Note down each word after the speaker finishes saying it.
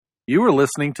You are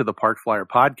listening to the Park Flyer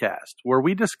Podcast, where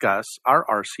we discuss our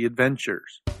RC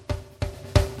adventures.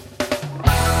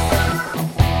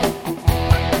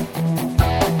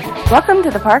 Welcome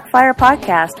to the Park Flyer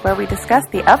Podcast, where we discuss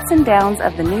the ups and downs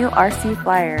of the new RC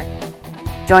Flyer.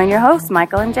 Join your hosts,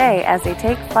 Michael and Jay, as they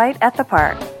take flight at the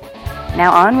park.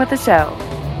 Now on with the show.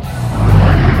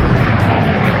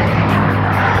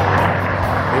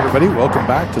 Hey everybody, welcome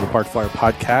back to the Park Flyer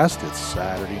Podcast. It's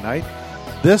Saturday night.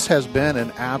 This has been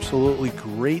an absolutely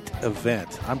great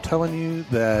event. I'm telling you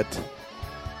that,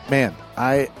 man,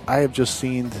 I have just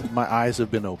seen, my eyes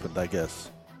have been opened, I guess,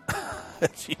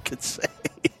 as you could say.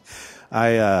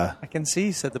 I can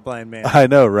see, said the blind man. I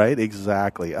know, right?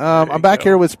 Exactly. I'm back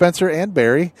here with Spencer and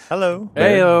Barry. Hello.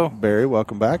 Heyo. Barry,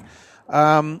 welcome back.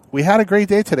 We had a great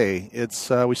day today.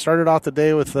 We started off the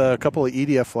day with a couple of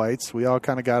EDF flights. We all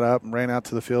kind of got up and ran out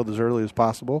to the field as early as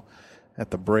possible at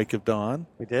the break of dawn.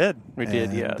 We did.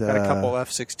 Yeah. Got a couple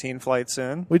F-16 flights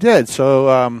in. We did.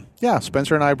 So,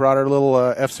 Spencer and I brought our little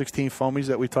F-16 foamies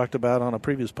that we talked about on a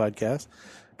previous podcast.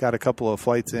 Got a couple of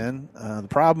flights in. The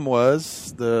problem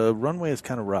was the runway is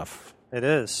kind of rough. It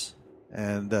is.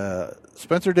 And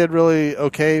Spencer did really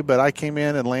okay, but I came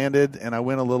in and landed, and I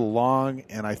went a little long,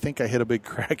 and I think I hit a big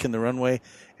crack in the runway,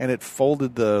 and it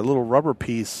folded the little rubber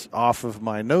piece off of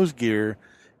my nose gear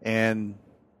and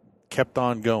kept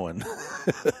on going.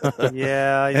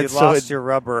 Yeah, you And lost your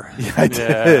rubber. Yeah, I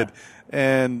did.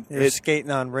 And You're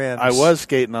skating on rims. I was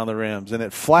skating on the rims, and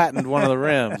it flattened one of the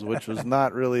rims, which was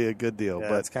not really a good deal. Yeah,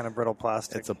 but it's kind of brittle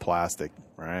plastic. it's a plastic,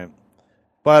 right?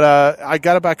 But I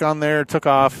got it back on there, took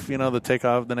off. You know,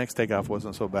 the next takeoff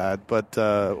wasn't so bad. But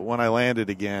when I landed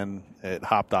again, it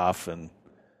hopped off, and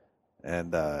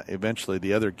eventually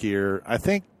the other gear, I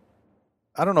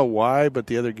don't know why, but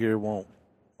the other gear won't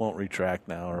retract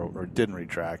now, or didn't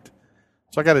retract.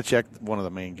 So I got to check one of the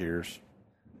main gears.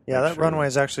 Yeah, that runway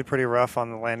is actually pretty rough on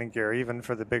the landing gear, even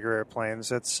for the bigger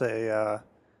airplanes. It's I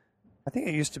think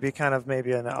it used to be kind of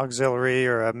maybe an auxiliary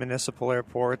or a municipal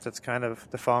airport that's kind of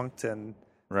defunct, and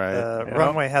Right. the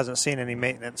runway hasn't seen any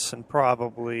maintenance in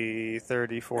probably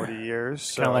 30, 40 years.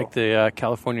 So. Kind of like the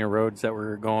California roads that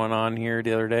were going on here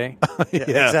the other day. Yeah,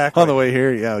 exactly. On the way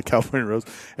here, the California roads.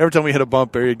 Every time we hit a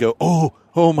bump, Barry'd go,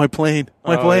 "Oh, my plane,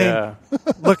 my plane!" Yeah.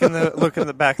 Look in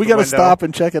the back. We got to stop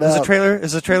and check it out.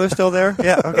 Is the trailer still there?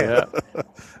 Yeah. Okay. Yeah.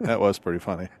 That was pretty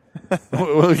funny.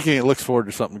 Well, he looks forward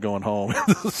to something going home.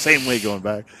 Same way going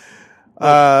back. We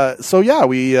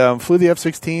flew the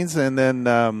F-16s, and then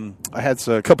I had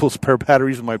a couple of spare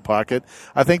batteries in my pocket.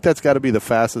 I think that's got to be the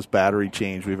fastest battery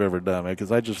change we've ever done,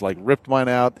 because I just ripped mine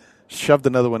out, shoved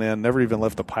another one in, never even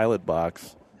left the pilot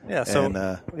box. Yeah. So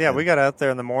And, we got out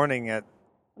there in the morning at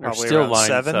probably still around lines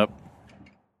 7. up.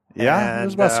 Yeah, it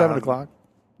was about 7 And, o'clock.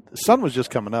 The sun was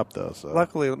just coming up, though. So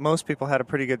Luckily, most people had a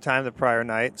pretty good time the prior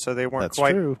night, so they weren't That's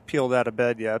quite true. peeled out of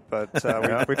bed yet. But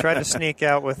we tried to sneak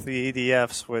out with the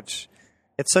EDFs, which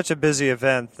it's such a busy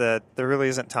event that there really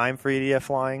isn't time for EDF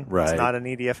flying. Right. It's not an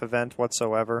EDF event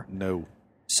whatsoever. No.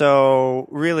 So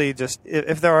really, just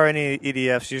if there are any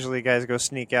EDFs, usually guys go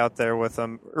sneak out there with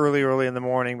them early in the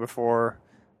morning before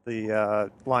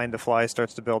the line to fly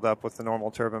starts to build up with the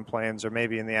normal turbine planes, or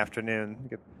maybe in the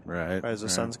afternoon. Right. As the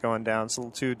sun's going down, it's a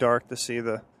little too dark to see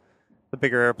the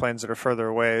bigger airplanes that are further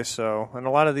away. So, and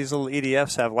a lot of these little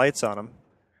EDFs have lights on them.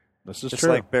 This is Just true.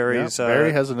 like Barry's, Yeah,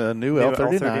 Barry has a new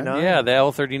L-39. L-39. Yeah, the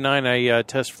L-39 I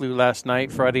test flew last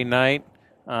night, Friday night.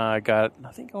 I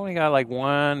think I only got like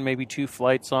one, maybe two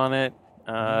flights on it.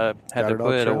 Had to it all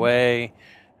put it trimmed? away.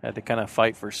 Had to kind of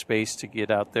fight for space to get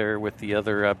out there with the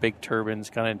other big turbines,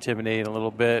 kind of intimidating a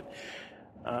little bit.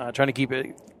 Trying to keep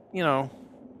it,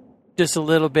 just a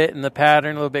little bit in the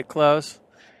pattern, a little bit close.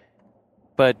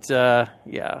 But,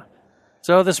 yeah.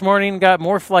 So this morning got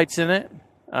more flights in it.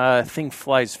 Thing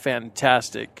flies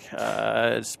fantastic.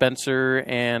 Spencer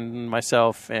and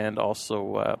myself and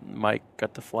also Mike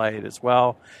got to fly it as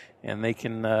well. And they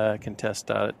can contest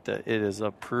that it is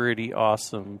a pretty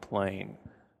awesome plane.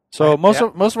 So most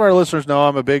of our listeners know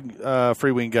I'm a big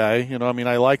Freewing guy.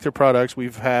 I like their products.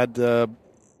 We've had a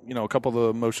couple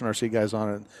of the Motion RC guys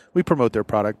on it. We promote their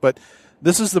product, but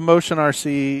this is the Motion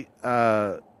RC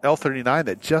L-39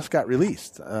 that just got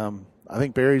released. I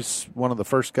think Barry's one of the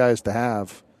first guys to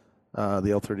have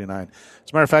the L-39. As a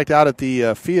matter of fact, out at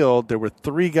the field, there were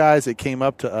 3 guys that came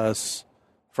up to us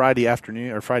Friday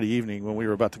afternoon or Friday evening when we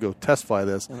were about to go test fly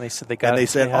this, And they said they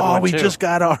said, we too. just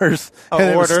got ours, and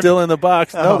it was ordered? still in the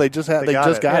box. No, Oh, they just got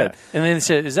it. And then they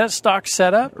said, "Is that stock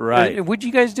setup?" Right. What'd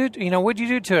you guys do? What'd you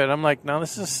do to it? I'm like, "No,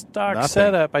 this is stock Nothing.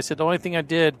 setup." I said, "The only thing I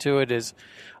did to it is,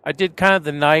 I did kind of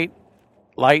the night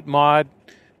light mod,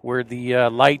 where the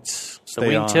lights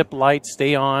lights. The wingtip lights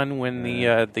stay on when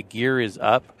the gear is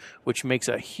up, which makes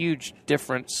a huge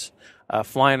difference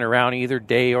flying around either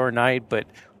day or night. But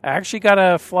I actually got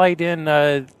a flight in,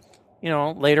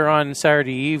 later on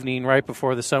Saturday evening, right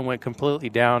before the sun went completely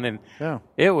down, and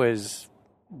it was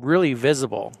really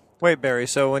visible. Wait, Barry,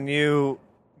 so when you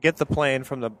get the plane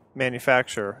from the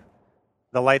manufacturer,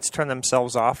 the lights turn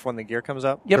themselves off when the gear comes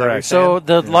up? Yep. Correct. So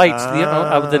the lights,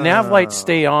 the nav lights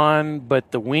stay on,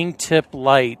 but the wingtip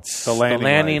lights, the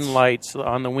landing lights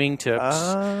on the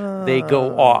wingtips, they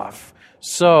go off.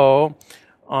 So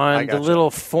on the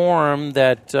little form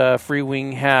that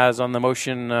FreeWing has on the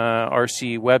Motion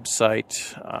RC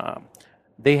website,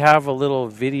 they have a little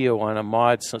video on a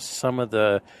mod some of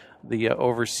the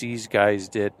overseas guys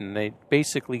did, and they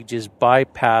basically just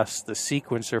bypass the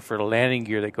sequencer for the landing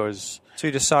gear that goes. So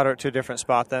you just solder it to a different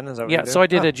spot then? Is that what you did? So I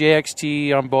did a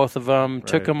JXT on both of them,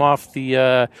 took them off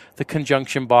the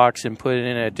conjunction box and put it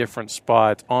in a different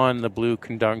spot on the blue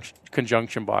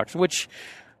conjunction box, which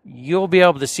you'll be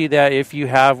able to see that if you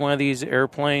have one of these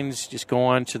airplanes. Just go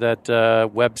on to that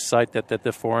website, that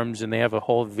the forums, and they have a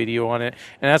whole video on it.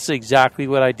 And that's exactly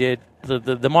what I did.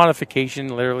 The modification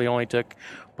literally only took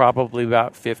probably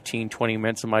about 15, 20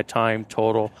 minutes of my time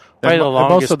total. Probably the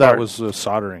longest most of that part was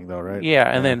soldering, though, right? Yeah,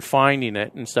 and then finding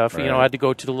it and stuff. Right. I had to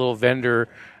go to the little vendor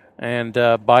and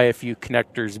buy a few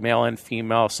connectors, male and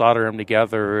female, solder them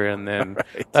together, and then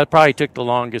that probably took the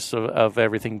longest of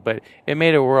everything, but it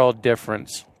made a world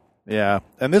difference. Yeah,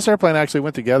 and this airplane actually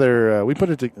went together. We put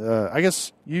it I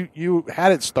guess you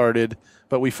had it started,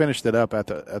 but we finished it up at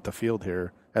the field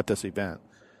here at this event,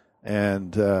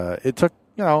 and it took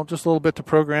just a little bit to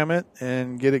program it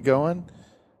and get it going.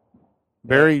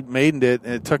 Barry maidened it,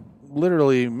 and it took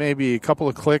literally maybe a couple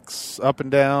of clicks up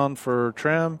and down for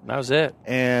trim. That was it.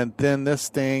 And then this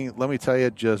thing, let me tell you,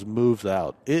 it just moves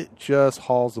out. It just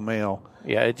hauls the mail.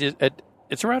 Yeah,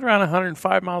 it's right around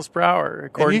 105 miles per hour,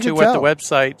 according to what the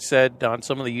website said on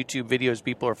some of the YouTube videos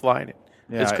people are flying it.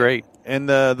 Yeah, it's great. And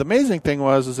the amazing thing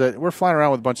is that we're flying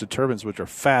around with a bunch of turbines, which are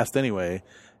fast anyway.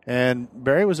 And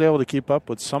Barry was able to keep up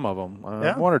with some of them,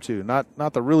 one or two,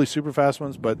 not the really super fast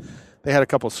ones, but they had a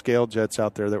couple of scale jets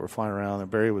out there that were flying around, and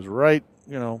Barry was right,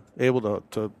 able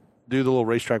to do the little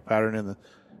racetrack pattern in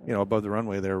the, above the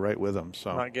runway there, right with them.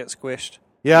 So not get squished.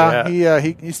 Yeah.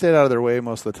 He stayed out of their way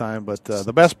most of the time, but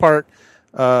the best part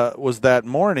was that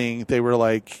morning they were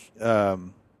like,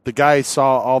 the guy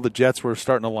saw all the jets were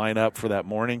starting to line up for that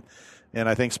morning. And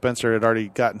I think Spencer had already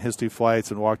gotten his 2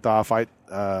 flights and walked off.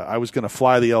 I was going to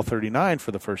fly the L-39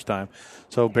 for the first time.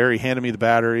 So Barry handed me the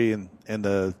battery, and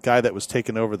the guy that was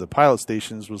taking over the pilot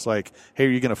stations was like, hey, are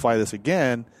you going to fly this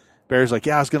again? Barry's like,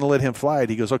 yeah, I was going to let him fly it.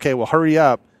 He goes, okay, well, hurry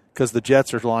up because the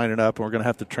jets are lining up, and we're going to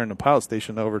have to turn the pilot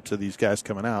station over to these guys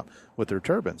coming out with their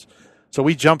turbines. So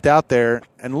we jumped out there,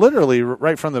 and literally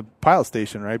right from the pilot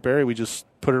station, right, Barry, we just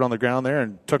put it on the ground there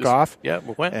and took off. Yeah,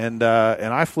 we went. And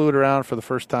I flew it around for the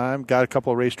first time, got a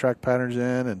couple of racetrack patterns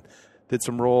in, and did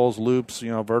some rolls, loops,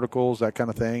 verticals, that kind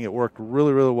of thing. It worked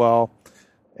really, really well,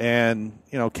 and,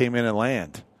 came in and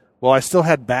land. Well, I still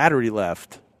had battery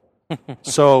left.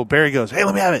 So Barry goes, hey,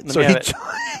 let me have it.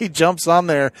 He jumps on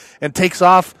there and takes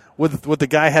off with the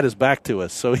guy had his back to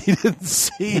us, so he didn't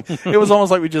see. It was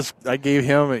almost like I gave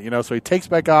him, so he takes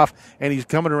back off, and he's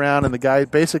coming around, and the guy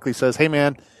basically says, hey,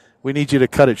 man, we need you to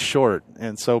cut it short.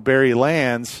 And so Barry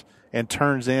lands and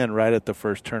turns in right at the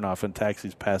first turnoff and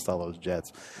taxis past all those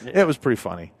jets. Yeah. It was pretty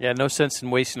funny. Yeah, no sense in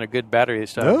wasting a good battery.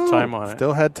 Still had time on it.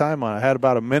 Still had time on it. I had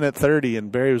about 1:30,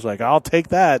 and Barry was like, I'll take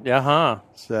that. Yeah,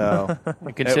 So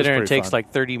considering it takes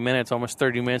like 30 minutes, almost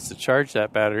 30 minutes to charge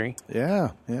that battery. Yeah.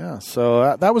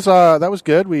 So that was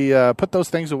good. We put those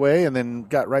things away and then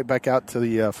got right back out to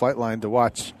the flight line to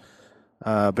watch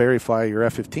Barry fly your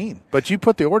F-15. But you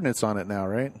put the ordnance on it now,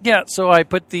 right? Yeah, so I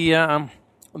put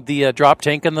the drop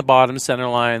tank on the bottom center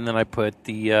line, then I put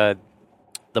the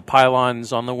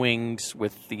pylons on the wings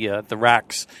with the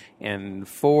racks and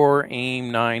 4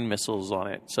 AIM-9 missiles on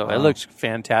it. So It looks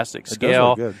fantastic scale. It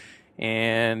does look good.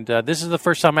 And this is the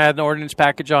first time I had an ordnance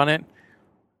package on it.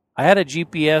 I had a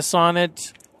GPS on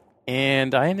it,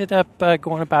 and I ended up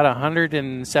going about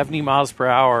 170 miles per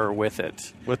hour with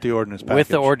it. With the ordnance package. With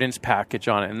the ordnance package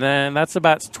on it. And then that's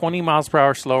about 20 miles per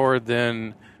hour slower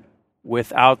than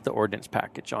without the ordnance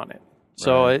package on it.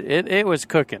 So it was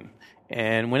cooking.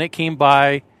 And when it came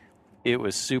by, it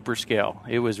was super scale.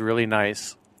 It was really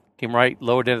nice. Came right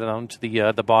loaded onto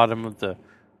the bottom of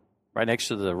right next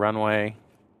to the runway.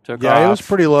 Took off. It was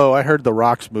pretty low. I heard the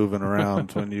rocks moving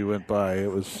around when you went by.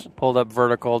 It was pulled up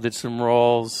vertical, did some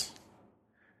rolls.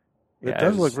 It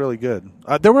does look really good.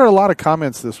 There were a lot of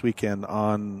comments this weekend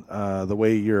on the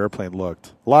way your airplane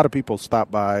looked. A lot of people stopped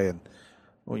by and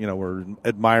were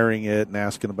admiring it and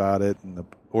asking about it and the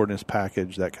ordnance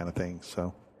package, that kind of thing.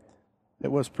 So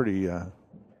it was pretty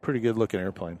good looking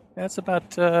airplane. That's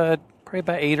about probably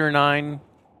about 8 or 9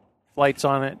 flights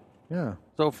on it. Yeah,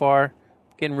 so far.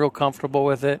 Getting real comfortable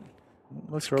with it.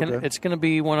 looks real good. It's going to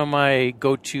be one of my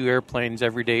go-to airplanes,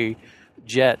 everyday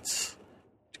jets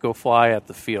to go fly at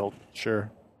the field.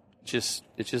 Sure. It's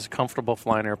just a comfortable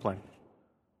flying airplane.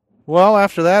 Well,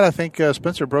 after that, I think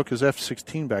Spencer broke his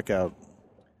F-16 back out.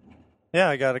 Yeah,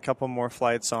 I got a couple more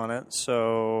flights on it.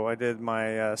 So I did my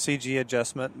CG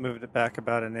adjustment, moved it back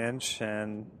about an inch,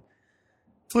 and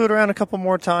flew it around a couple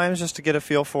more times just to get a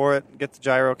feel for it, get the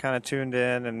gyro kind of tuned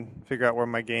in, and figure out where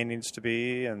my gain needs to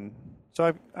be. And so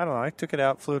I don't know. I took it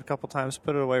out, flew it a couple times,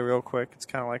 put it away real quick. It's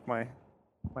kind of like my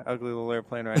ugly little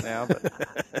airplane right now.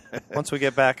 But once we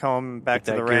get back home, back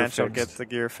to the ranch, I'll get the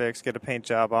gear fixed, get a paint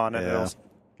job on it, Yeah. it'll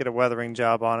get a weathering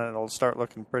job on it, and it'll start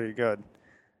looking pretty good.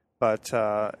 But,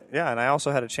 and I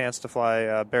also had a chance to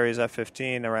fly Barry's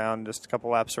F-15 around, just a couple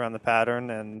laps around the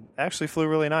pattern, and actually flew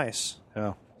really nice.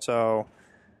 Yeah. So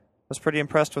I was pretty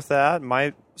impressed with that.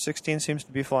 My 16 seems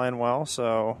to be flying well,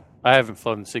 so... I haven't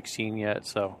flown 16 yet,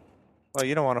 so... Well,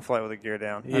 you don't want to fly with a gear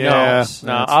down. Yeah, no, that's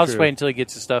I'll just true. wait until he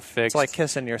gets his stuff fixed. It's like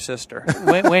kissing your sister.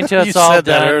 wait until You it's all said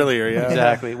done. that earlier, yeah.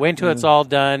 Exactly. Wait until it's all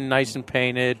done, nice and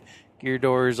painted, gear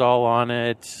doors all on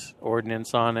it,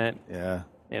 ordnance on it, Yeah.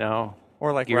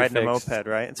 Or like Gear riding a fixed. moped,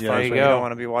 right? It's Yeah, fun, there you but you go. don't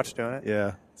want to be watched doing it.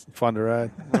 Yeah. It's fun to ride.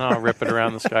 and I'll rip it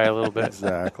around the sky a little bit.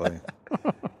 Exactly.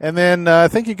 And then I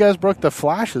think you guys broke the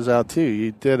flashes out too.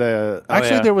 You did a.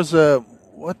 Actually, yeah. there was a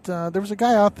there was a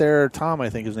guy out there, Tom, I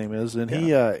think his name is, and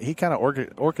he kind of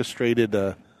orchestrated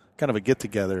a kind of a get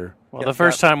together. Well, the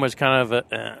first time was kind of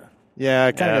a... Yeah,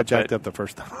 I kind of Yeah, got jacked but- up the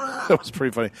first time. That was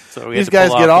pretty funny. So we These had to guys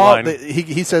pull get off all. the line.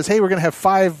 He says, "Hey, we're going to have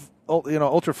 5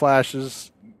 ultra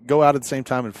flashes go out at the same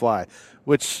time and fly."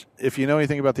 Which, if you know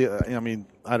anything about the,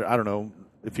 I don't know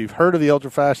if you've heard of the ultra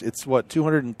flash. It's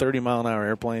 230 mile an hour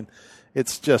airplane.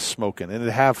 It's just smoking, and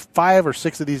to have 5 or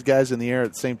 6 of these guys in the air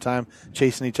at the same time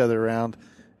chasing each other around,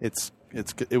 it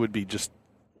would be just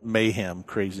mayhem,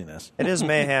 craziness. It is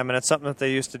mayhem, and it's something that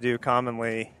they used to do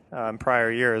commonly in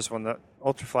prior years when the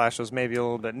Ultra Flash was maybe a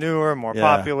little bit newer, more Yeah,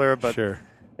 popular. But sure.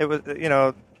 it was,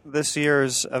 this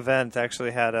year's event actually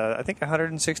had, I think,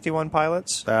 161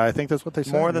 pilots. I think that's what they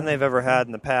said. More than they've ever had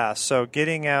in the past. So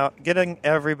getting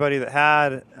everybody that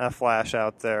had a flash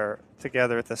out there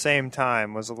together at the same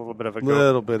time was a little bit of a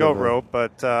go rope.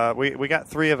 But we got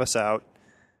 3 of us out.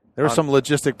 There were some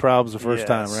logistic problems the first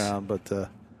time Yes. around, but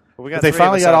We got they 3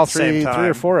 finally of us got out all at the same 3 time.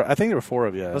 or 4. I think there were 4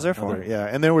 of you. Was there 4? Yeah,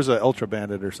 and there was an Ultra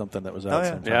Bandit or something that was out Oh,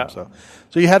 at the yeah. same time. Yeah.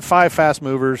 So you had 5 fast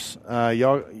movers.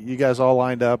 You guys all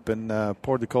lined up and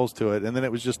poured the coals to it, and then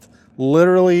it was just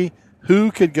literally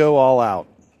who could go all out.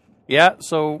 Yeah,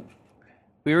 so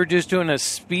we were just doing a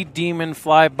speed demon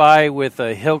flyby with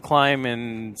a hill climb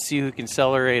and see who can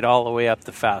accelerate all the way up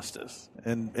the fastest.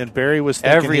 And Barry was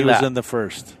thinking Every he was lap. in the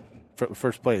first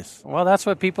place. Well, that's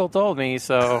what people told me,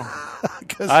 so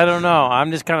I don't know.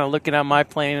 I'm just kind of looking at my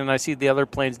plane, and I see the other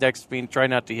planes next to me and try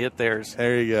not to hit theirs.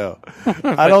 There you go.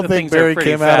 I don't the think things are Barry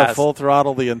pretty came out fast. of full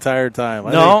throttle the entire time.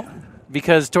 I No, think-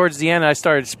 because towards the end I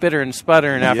started spittering,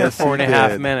 sputtering after Yes, you 4.5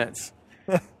 did. minutes.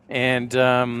 And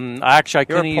actually I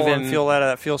You were couldn't pulling even... fuel out of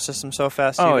that fuel system so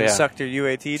fast you Oh, even yeah. sucked your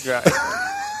UAT dry.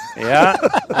 Yeah,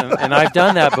 and I've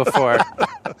done that before.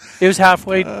 It was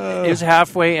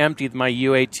halfway emptied, my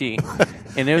UAT,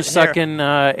 and it was sucking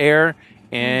air.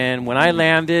 And when I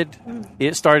landed,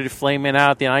 it started flaming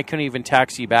out. Then I couldn't even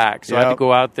taxi back, so I had to Yep.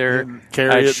 go out there,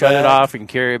 Carry I'd it shut it back. off, and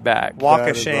carry it back. Walk That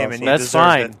of is shame, awesome. and you That's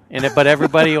deserved fine. it. But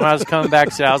everybody, when I was coming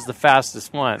back, said I was the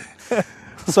fastest one.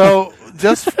 So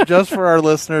just for our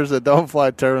listeners that don't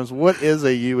fly turbines, what is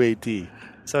a UAT?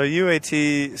 So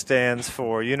UAT stands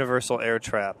for Universal Air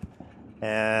Trap,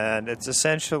 and it's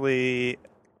essentially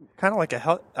kind of like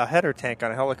a header tank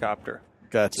on a helicopter.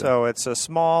 Gotcha. So it's a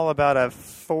small, about a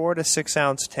 4 to 6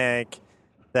 ounce tank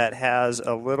that has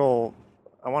a little,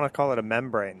 I want to call it a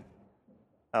membrane,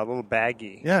 a little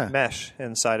baggy mesh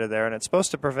inside of there, and it's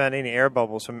supposed to prevent any air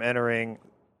bubbles from entering.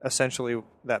 Essentially,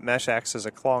 that mesh acts as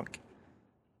a clunk.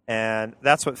 And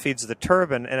that's what feeds the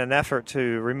turbine in an effort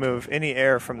to remove any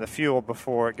air from the fuel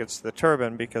before it gets to the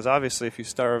turbine, because obviously if you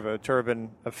starve a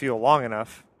turbine of fuel long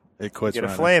enough, it quits you get a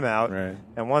running. flame out. Right.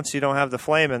 And once you don't have the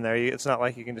flame in there, it's not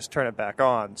like you can just turn it back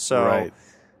on. So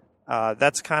Right.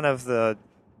 that's kind of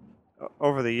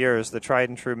over the years, the tried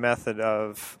and true method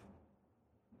of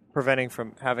preventing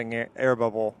from having air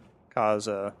bubble cause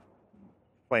a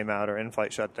flame out or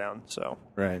in-flight shutdown. So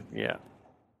Right. Yeah.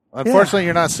 Unfortunately,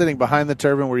 you're not sitting behind the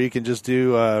turbine where you can just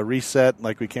do reset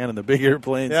like we can in the big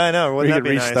airplanes. Yeah, I know. Where Wouldn't you that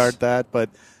can be restart nice? that. But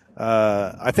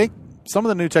I think some of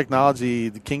the new technology,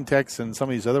 the King Techs and some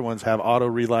of these other ones have auto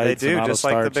relights. They do, and auto just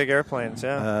like the starts. big airplanes,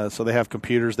 yeah. So they have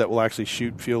computers that will actually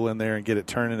shoot fuel in there and get it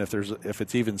turning if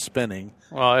it's even spinning.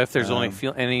 Well, if there's only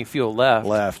any fuel left.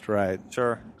 Left, right.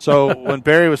 Sure. So when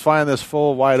Barry was flying this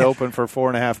full wide open for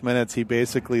 4.5 minutes, he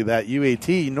basically, that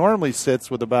UAT normally sits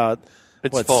with about,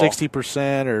 It's full.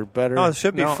 60% or better? No, it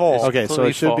should be No, full. it's Okay, so completely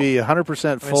it should full. be 100%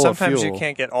 full of fuel. Sometimes you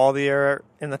can't get all the air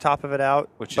in the top of it out,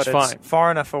 Which but is it's fine. far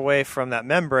enough away from that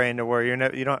membrane to where you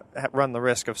don't run the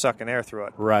risk of sucking air through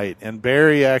it. Right, and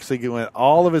Barry actually went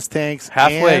all of his tanks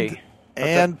Halfway.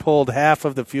 and pulled half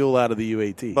of the fuel out of the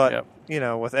UAT. But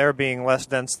Yep. with air being less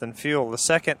dense than fuel, the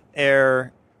second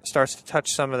air starts to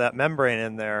touch some of that membrane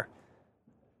in there,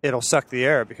 it'll suck the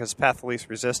air because it's path of least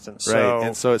resistance. right,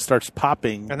 and so it starts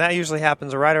popping. And that usually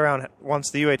happens right around once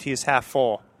the UAT is half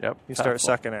full. Yep. You half start full.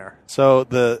 sucking air. So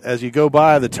as you go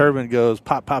by, the turbine goes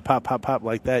pop, pop, pop, pop, pop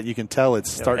like that. You can tell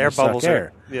it's starting air to suck bubbles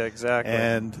air. Yeah, exactly.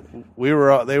 And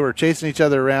they were chasing each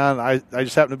other around. I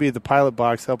just happened to be at the pilot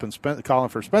box helping calling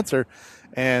for Spencer,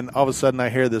 and all of a sudden I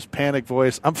hear this panic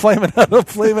voice: "I'm flaming out! I'm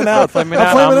flaming out! Flaming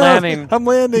out, I'm landing." I'm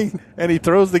landing!" And he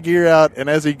throws the gear out, and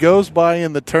as he goes by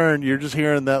in the turn, you're just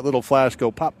hearing that little flash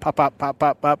go pop, pop, pop, pop,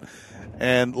 pop, pop.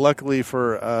 And luckily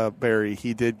for Barry,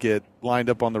 he did get lined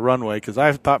up on the runway because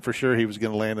I thought for sure he was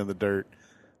going to land in the dirt,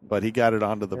 but he got it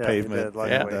onto the Yeah, he pavement. did,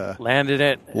 luckily. Yeah.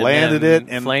 Landed it.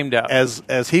 And flamed out.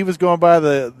 As he was going by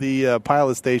the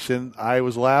pilot station, I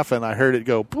was laughing. I heard it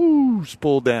go poo,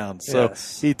 spool down. So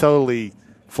Yes. he totally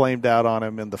flamed out on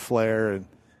him in the flare and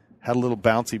had a little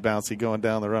bouncy going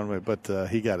down the runway, but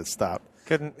he got it stopped.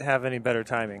 Couldn't have any better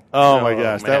timing. Oh my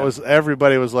gosh, man.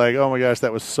 everybody was like, "Oh my gosh,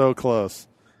 that was so close."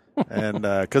 And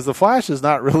because the Flash is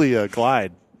not really a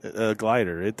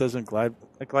glider, it doesn't glide,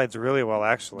 It glides really well,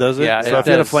 actually. does it? Yeah, so it if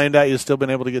you'd have does. flamed out, you'd still been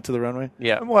able to get to the runway.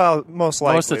 yeah. Well, most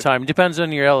likely. Most of the time. Depends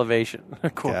on your elevation,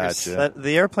 of course. Gotcha.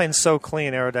 The airplane's so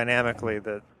clean aerodynamically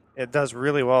that it does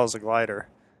really well as a glider.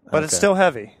 But it's Okay. still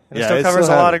heavy. And it still it's covers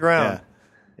a heavy. lot of ground.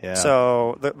 Yeah.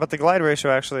 So, but the glide ratio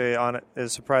actually on it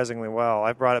is surprisingly well.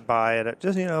 I brought it by at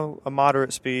just a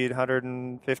moderate speed,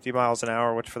 150 miles an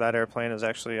hour, which for that airplane is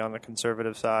actually on the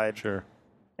conservative side. Sure.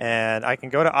 And I can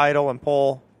go to idle and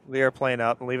pull the airplane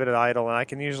up and leave it at idle, and I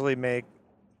can usually make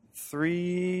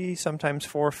 3, sometimes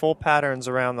 4 full patterns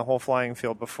around the whole flying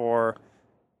field before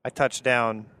I touch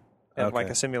down at like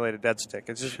Okay. a simulated dead stick.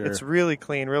 It's just, Sure. it's really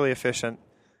clean, really efficient,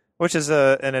 which is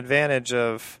an advantage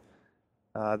of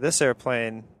this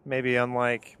airplane, maybe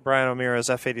unlike Brian O'Meara's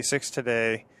F-86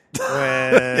 today,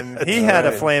 when he had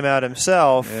a flame out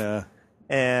himself, Yeah.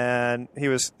 and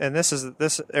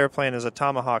this airplane is a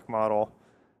Tomahawk model,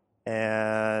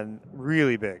 and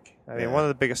really big. I mean, Yeah. one of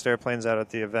the biggest airplanes out at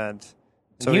the event.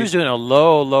 So he was doing a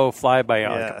low flyby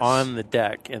Yes. on the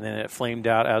deck, and then it flamed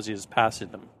out as he was passing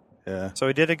them. Yeah. So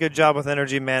he did a good job with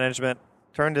energy management,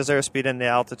 turned his airspeed into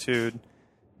altitude,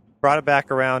 brought it back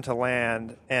around to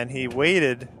land, and he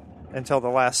waited until the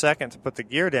last second to put the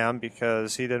gear down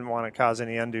because he didn't want to cause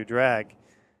any undue drag.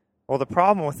 Well, the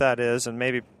problem with that is, and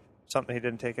maybe something he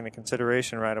didn't take into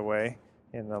consideration right away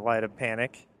in the light of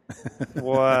panic,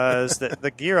 was that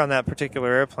the gear on that particular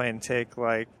airplane take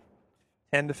like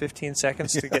 10 to 15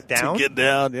 seconds to get down. To get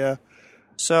down, yeah.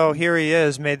 So here he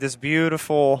is, made this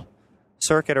beautiful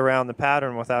circuit around the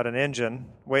pattern without an engine,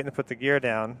 waiting to put the gear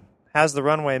down, has the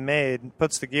runway made,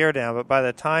 puts the gear down, but by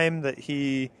the time that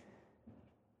he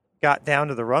got down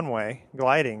to the runway,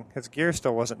 gliding, his gear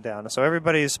still wasn't down. So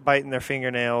everybody's biting their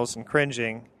fingernails and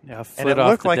cringing, Yeah, foot and it off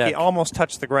looked the like deck. he almost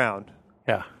touched the ground.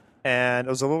 Yeah. And it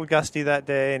was a little gusty that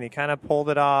day, and he kind of pulled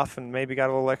it off and maybe got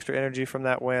a little extra energy from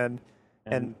that wind.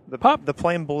 And the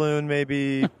plane balloon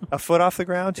maybe a foot off the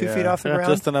ground, 2 feet off the ground.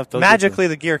 Just enough to Magically,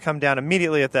 the gear come down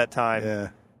immediately at that time, Yeah.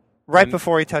 right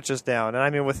before he touches down. And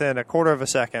I mean, within a quarter of a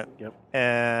second. Yep.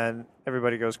 And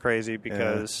everybody goes crazy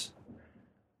because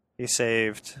he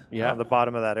saved Yeah. the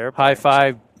bottom of that airplane. High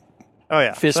five, Oh,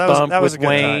 yeah. fist So that was- bump that was a with good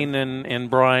Wayne time. and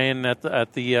Brian at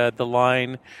the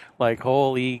line. Like,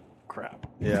 holy crap.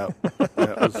 Yeah.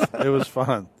 It was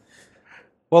fun.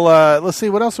 Well, let's see.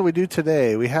 What else did we do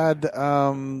today? We had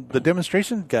the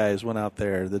demonstration guys went out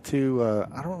there. The two,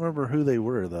 I don't remember who they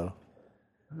were, though.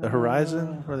 The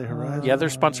Horizon? Were they Horizon? Yeah, they're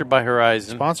sponsored by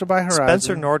Horizon. Sponsored by Horizon.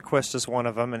 Spencer Nordquist is one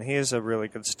of them, and he is a really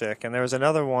good stick. And there was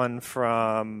another one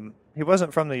from – he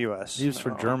wasn't from the U.S. He was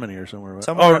from Germany or somewhere. Right?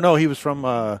 Somewhere- Oh, no, he was from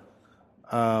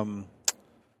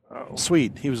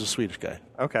Sweden. He was a Swedish guy.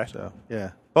 Okay. So,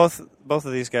 yeah. Both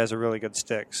of these guys are really good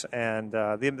sticks, and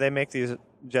they make these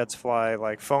jets fly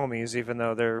like foamies, even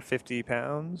though they're 50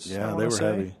 pounds. I Yeah, wanna they were say.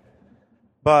 heavy.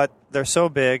 But they're so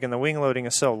big, and the wing loading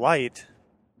is so light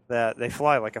that they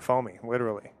fly like a foamy,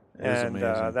 literally. and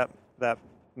that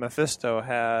Mephisto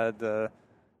had the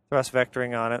thrust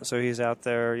vectoring on it, so he's out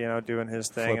there, doing his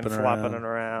thing and flopping it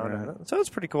around. Right. And so it's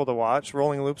pretty cool to watch.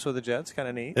 Rolling loops with the jets, kind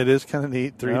of neat. It is kind of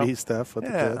neat, 3D stuff with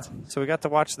the jets. So we got to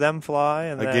watch them fly.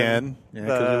 And again,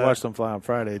 because we watched them fly on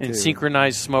Friday, too. And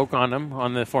synchronized smoke on them,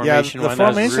 on the Yeah, formation the one.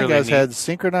 formation really guys neat. had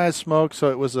synchronized smoke,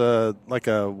 so it was like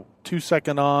a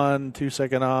 2-second on,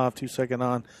 2-second off, 2-second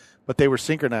on. But they were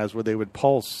synchronized where they would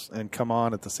pulse and come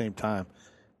on at the same time.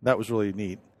 That was really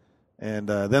neat. And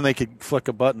then they could flick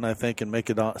a button, I think, and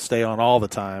make it stay on all the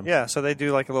time. Yeah, so they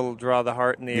do like a little draw the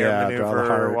heart in the air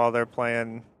maneuver while they're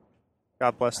playing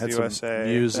God Bless the USA. Some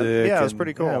music. It was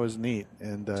pretty cool. Yeah, it was neat.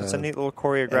 And it's a neat little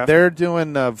choreograph. They're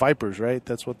doing Vipers, right?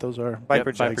 That's what those are?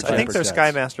 Viper jets. I think they're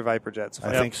Skymaster Viper jets.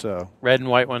 I think so. Red and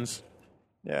white ones.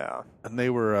 Yeah. And they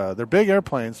were they're big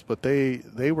airplanes, but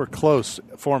they were close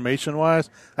formation-wise.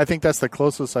 I think that's the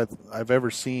closest I've ever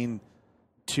seen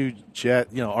two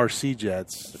RC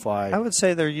jets fly. I would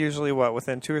say they're usually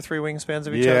within 2 or 3 wingspans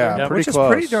of each other? Yeah, pretty which close.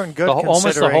 is pretty darn good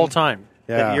Almost the whole time.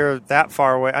 That you're that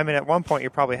far away. I mean, at one point,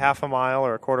 you're probably half a mile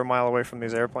or a quarter mile away from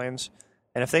these airplanes.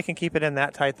 And if they can keep it in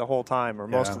that tight the whole time or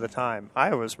most of the time,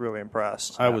 I was really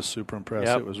impressed. I was super impressed.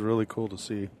 Yep. It was really cool to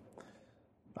see.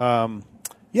 And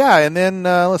then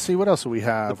let's see, what else do we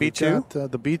have? The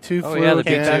B-2? The B-2 flew the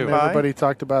again. B-2. Everybody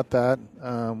talked about that.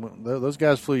 Those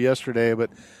guys flew yesterday, but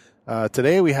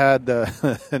today we had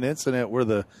an incident where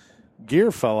the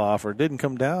gear fell off or didn't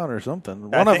come down or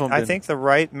something. I think the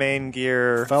right main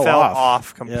gear fell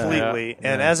off completely,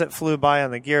 and as it flew by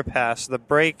on the gear pass, the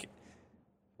brake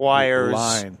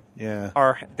wires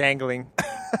are dangling.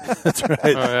 That's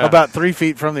right. About 3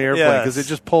 feet from the airplane because it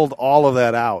just pulled all of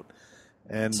that out.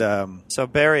 And so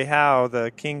Barry Howe,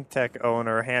 the King Tech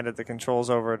owner, handed the controls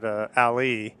over to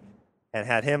Ali and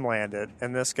had him landed.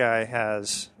 And this guy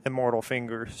has immortal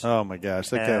fingers. Oh, my gosh.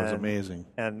 That guy was amazing.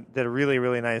 And did a really,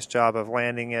 really nice job of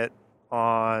landing it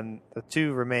on the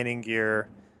 2 remaining gear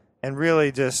and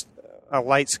really just a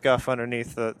light scuff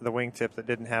underneath the wingtip that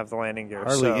didn't have the landing gear.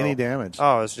 Hardly any damage.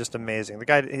 Oh, it was just amazing. The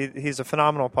guy, he's a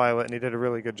phenomenal pilot, and he did a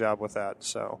really good job with that.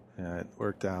 So yeah, it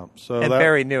worked out. So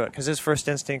Barry knew it because his first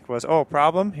instinct was, "Oh,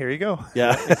 problem. Here you go."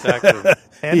 Yeah, exactly.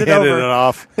 He handed it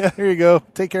off. Here you go.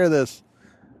 Take care of this.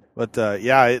 But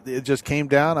it just came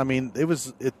down. I mean,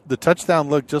 the touchdown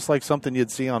looked just like something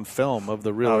you'd see on film of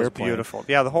the real airplane. Beautiful.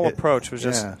 Yeah, the whole approach was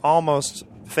just almost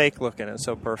fake looking and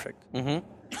so perfect. Mm-hmm.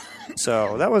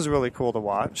 So that was really cool to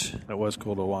watch. It was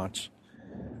cool to watch.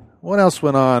 What else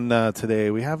went on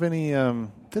today? We have any? We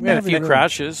had a few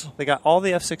crashes. They got all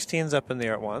the F-16s up in the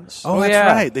air at once. Oh,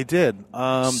 that's right. They did.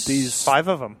 These 5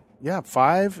 of them. Yeah,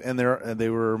 5, and they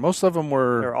were most of them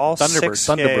were. They're all Thunderbird. 6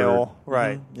 scale,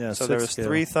 right? Mm-hmm. Yeah, so there was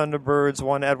 3 Thunderbirds,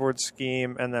 1 Edwards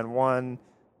scheme, and then 1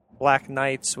 Black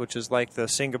Knights, which is like the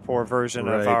Singapore version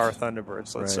of our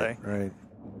Thunderbirds, let's say. Right.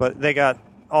 But they got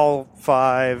all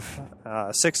 5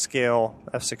 6 scale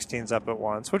F-16s up at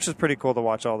once, which is pretty cool to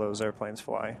watch all those airplanes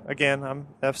fly. Again, I'm an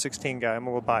F-16 guy. I'm a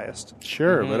little biased.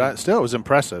 Sure, but it was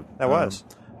impressive. That was.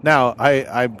 Now,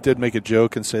 I did make a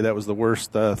joke and say that was the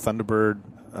worst Thunderbird.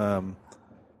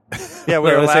 Yeah,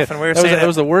 we were laughing. We were saying it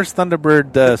was the worst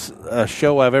Thunderbird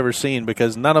show I've ever seen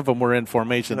because none of them were in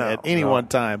formation at any one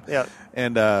time. Yeah.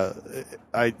 And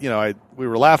we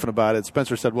were laughing about it.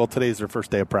 Spencer said, "Well, today's their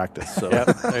first day of practice." So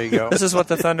there you go. This is what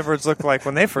the Thunderbirds looked like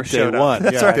when they first showed up.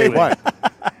 That's right. Day one.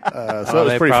 So it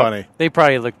was pretty funny. They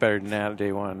probably look better than that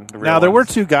day one. Now there were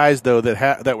 2 guys though that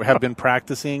have been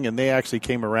practicing, and they actually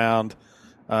came around.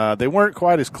 They weren't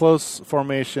quite as close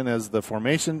formation as the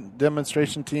formation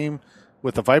demonstration team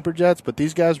with the Viper jets, but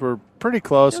these guys were pretty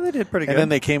close. Yeah, they did pretty good. And then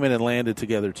they came in and landed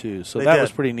together too. So that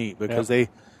was pretty neat because they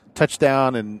touched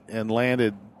down and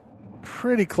landed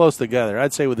pretty close together.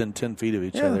 I'd say within 10 feet of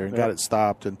each other and got it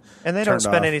stopped. And they don't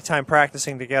spend any time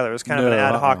practicing together. It was kind of an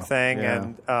ad hoc thing. Yeah.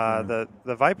 And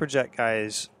the Viper jet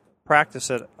guys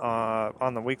practice it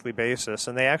on the weekly basis,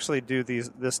 and they actually do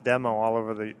this demo all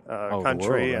over the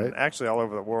country and actually all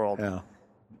over the world. Yeah.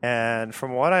 And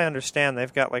from what I understand,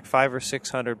 they've got like 500 or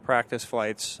 600 practice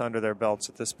flights under their belts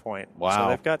at this point. Wow. So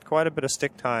they've got quite a bit of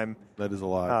stick time. That is a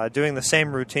lot. Doing the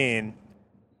same routine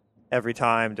every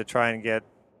time to try and get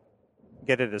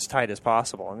it as tight as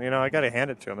possible. And, I got to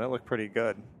hand it to them. It looked pretty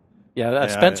good. Yeah,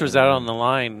 Spencer's out on the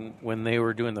line when they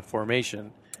were doing the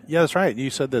formation. Yeah, that's right.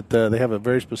 You said that they have a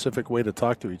very specific way to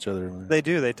talk to each other. They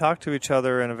do. They talk to each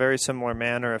other in a very similar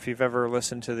manner. If you've ever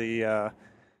listened to the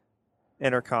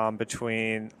intercom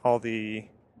between all the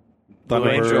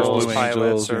Thunderbirds, Blue pilots,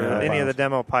 Angels, or yeah. any of the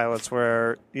demo pilots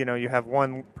where, you have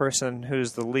one person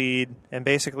who's the lead and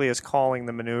basically is calling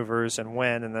the maneuvers and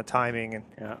when and the timing. And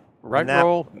Yeah. Right that-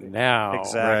 roll now.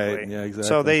 Exactly. Right, yeah, exactly.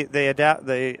 So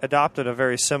they adopted a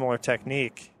very similar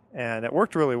technique, and it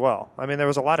worked really well. I mean, there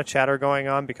was a lot of chatter going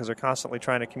on because they're constantly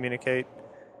trying to communicate.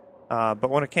 But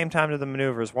when it came time to the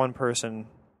maneuvers, one person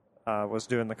was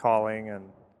doing the calling, and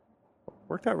it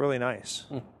worked out really nice.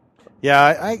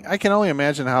 Yeah, I can only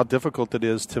imagine how difficult it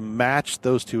is to match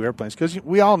those two airplanes, because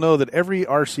we all know that every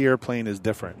RC airplane is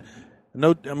different.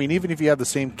 No, I mean, even if you have the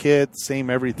same kit, same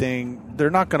everything, they're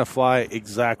not going to fly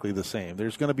exactly the same.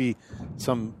 There's going to be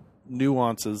some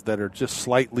nuances that are just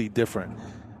slightly different.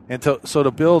 And so to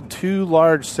build two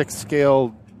large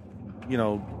 6-scale,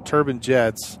 turbine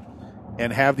jets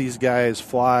and have these guys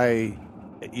fly,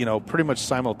 pretty much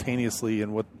simultaneously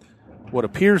in what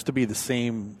appears to be the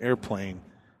same airplane,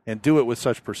 and do it with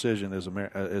such precision is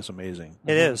amazing.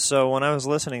 It is. So when I was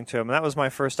listening to them, that was my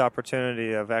first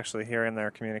opportunity of actually hearing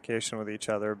their communication with each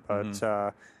other.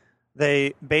 But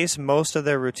they base most of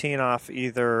their routine off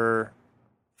either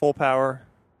full power,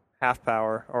 half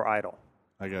power, or idle.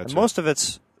 I got And you. most of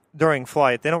it's during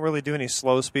flight. They don't really do any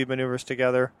slow speed maneuvers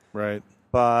together. Right.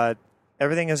 But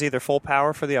everything is either full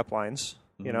power for the uplines,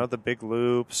 the big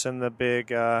loops and the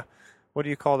big, what do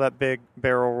you call that big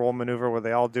barrel roll maneuver where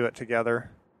they all do it together?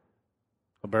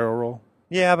 A barrel roll?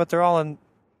 Yeah, but they're all in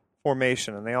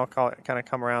formation, and they all kind of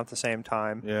come around at the same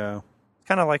time. Yeah.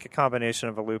 Kind of like a combination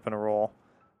of a loop and a roll.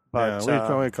 But,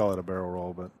 we call it a barrel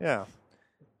roll, but yeah.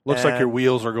 looks like your And-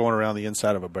 wheels are going around the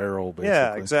inside of a barrel, basically.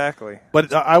 Yeah, exactly.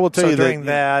 But I will tell So you during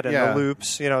that and yeah, the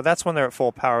loops, that's when they're at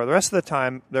full power. The rest of the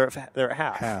time, they're at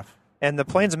half. half. And the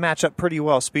planes match up pretty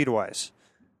well speed-wise.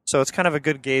 So it's kind of a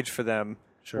good gauge for them,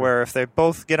 Sure. where if they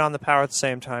both get on the power at the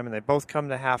same time and they both come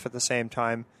to half at the same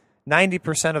time,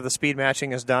 90% of the speed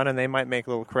matching is done, and they might make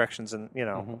little corrections along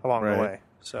Right. the way.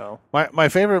 So My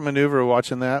favorite maneuver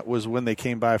watching that was when they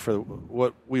came by for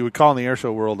what we would call in the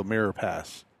airshow world a mirror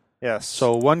pass. yes,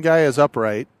 So one guy is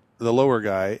upright, the lower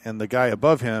guy, and the guy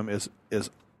above him is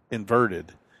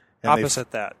inverted. And they-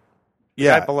 opposite that. The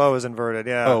yeah. guy below is inverted.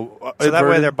 Yeah. Oh, so that way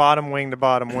inverted? they're bottom wing to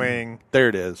bottom wing. There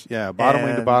it is. Yeah, bottom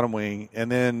wing to And- bottom wing,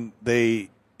 and then he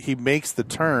makes the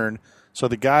turn. So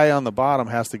the guy on the bottom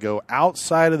has to go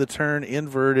outside of the turn,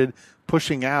 inverted,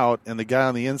 pushing out, and the guy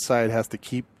on the inside has to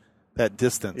keep that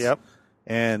distance. Yep.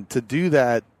 And to do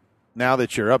that, now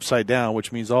that you're upside down,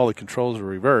 which means all the controls are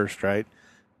reversed, right?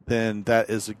 Then that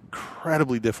is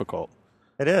incredibly difficult.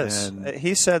 It is. And-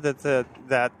 He said that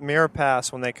that mirror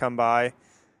pass when they come by,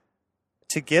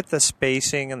 to get the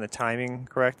spacing and the timing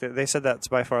correct, they said that's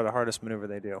by far the hardest maneuver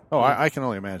they do. Oh, I can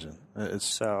only imagine. It's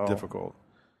So- difficult.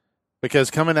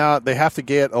 Because coming out, they have to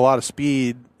get a lot of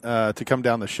speed to come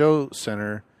down the show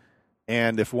center,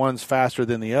 and if one's faster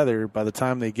than the other, by the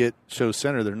time they get show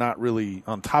center, they're not really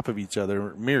on top of each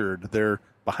other, mirrored. They're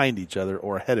behind each other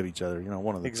or ahead of each other.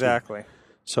 One of the two. Exactly.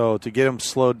 So to get him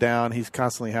slowed down, he's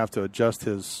constantly have to adjust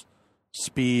his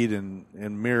speed and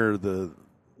mirror the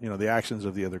actions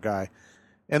of the other guy.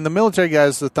 And the military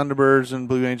guys, the Thunderbirds and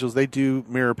Blue Angels, they do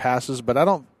mirror passes, but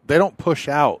they don't push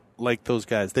out like those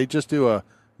guys. They just do a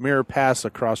mirror pass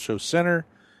across show center,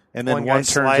 and then One guy one turns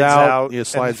slides out, out he and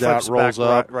slides out, flips rolls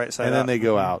back up, right side and then up. they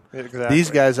go out. Exactly.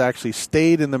 These guys actually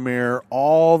stayed in the mirror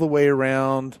all the way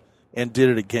around and did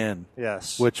it again,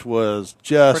 Yes. which was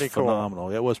just Pretty cool. phenomenal.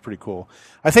 It was pretty cool.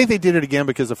 I think they did it again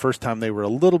because the first time they were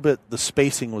the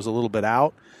spacing was a little bit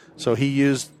out. So he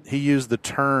used the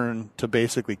turn to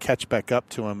basically catch back up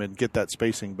to him and get that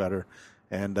spacing better.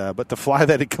 And but to fly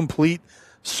that a complete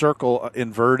circle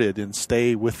inverted and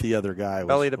stay with the other guy,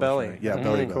 Belly to was belly. very- yeah, Mhm.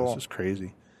 belly to belly. Cool. It was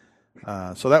crazy.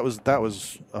 So that was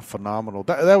a phenomenal.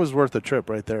 That was worth the trip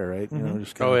right there, right?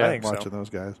 Just kind Oh, of yeah. I think so. watching those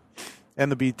guys.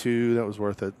 And the B-2, that was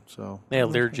worth it. So They had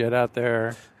Learjet out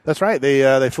there. that's right. They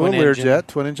flew a Twin engine. Learjet,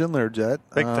 twin engine Learjet.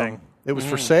 Big thing. It was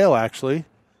for sale actually.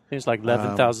 It was like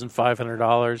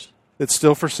 $11,500. It's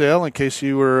still for sale in case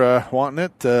you were wanting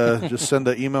it. Just send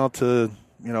an email to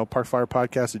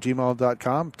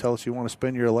parkfirepodcast@gmail.com. Tell us you want to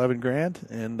spend your $11,000,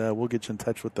 and we'll get you in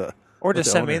touch with the Or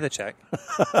just send me owner. the check.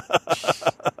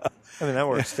 I mean, that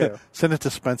works too. Send it to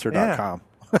Spencer.com.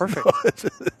 Perfect.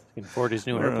 He can afford his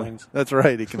new airplanes. That's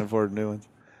right. He can afford new ones.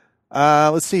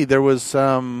 Let's see. There was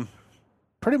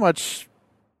pretty much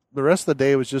the rest of the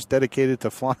day was just dedicated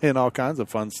to flying all kinds of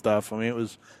fun stuff. I mean, it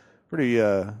was pretty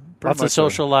Lots much of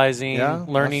socializing, yeah,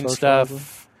 learning lots of socializing.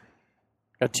 stuff.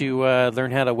 Got to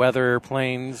learn how to weather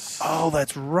airplanes. Oh,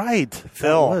 that's right.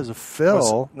 Phil That was Phil.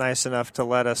 was nice enough to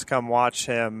let us come watch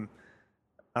him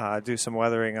do some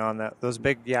weathering on those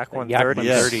big Yak 130s. Yak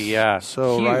 130, yeah.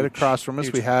 So Huge. right across from us,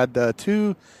 Huge. we had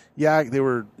two Yak. They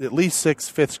were at least 6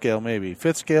 fifth scale, maybe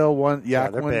fifth scale one.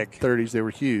 Yak they're big. 130s. They were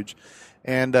huge.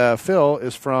 And Phil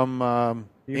is from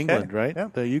England, right? Yeah.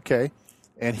 The UK,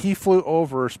 and he flew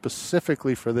over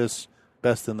specifically for this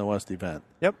Best in the West event.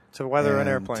 Yep, to weather an And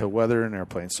airplane. To weather an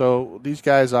airplane. So these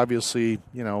guys obviously,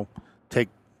 take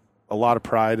a lot of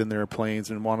pride in their planes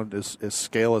and want it as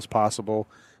scale as possible.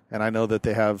 And I know that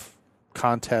they have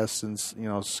contests and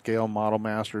scale model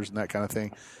masters and that kind of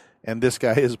thing. And this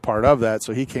guy is part of that.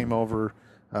 So he came over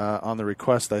on the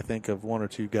request, I think, of 1 or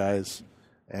 2 guys,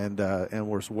 and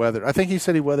was weathered. I think he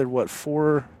said he weathered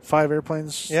 4, 5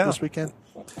 airplanes this weekend.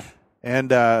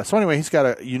 And so anyway, he's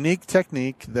got a unique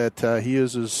technique that he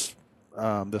uses,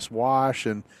 this wash,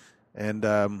 and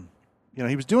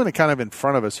he was doing it kind of in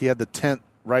front of us. He had the tent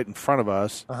right in front of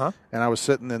us, and I was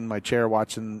sitting in my chair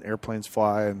watching airplanes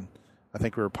fly, and I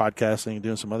think we were podcasting and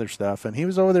doing some other stuff. And he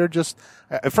was over there just –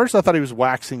 at first I thought he was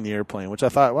waxing the airplane, which I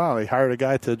thought, wow, they hired a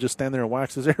guy to just stand there and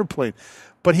wax his airplane.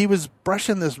 But he was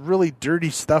brushing this really dirty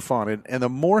stuff on it, and the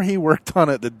more he worked on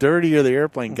it, the dirtier the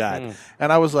airplane got.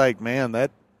 And I was like, man,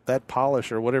 that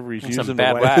polish or whatever he's using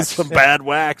bad to wax. some bad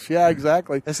wax. Yeah,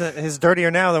 exactly. Isn't it dirtier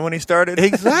now than when he started?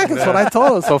 Exactly. That's what I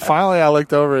told him. So finally I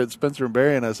looked over at Spencer and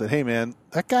Barry and I said, hey, man,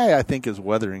 that guy I think is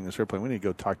weathering this airplane. We need to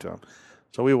go talk to him.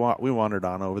 So we wandered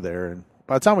on over there. And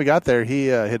by the time we got there, he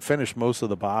had finished most of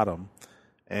the bottom.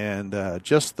 And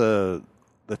just the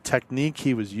technique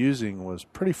he was using was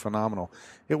pretty phenomenal.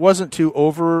 It wasn't too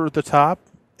over the top,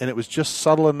 and it was just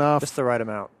subtle enough. Just the right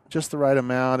amount. Just the right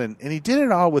amount. And he did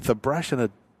it all with a brush and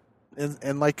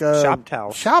like a shop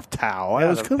towel. Shop towel. Yeah, I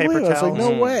was the paper completely. I was like, no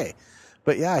towels. way.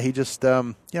 But yeah, he just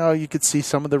you could see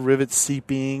some of the rivets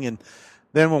seeping, and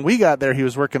then when we got there, he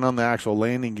was working on the actual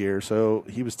landing gear. So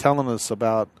he was telling us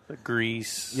about the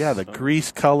grease. Yeah, the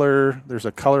grease color. There's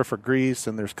a color for grease,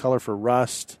 and there's color for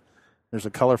rust. There's a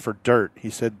color for dirt. He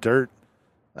said dirt.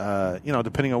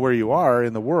 Depending on where you are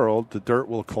in the world, the dirt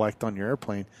will collect on your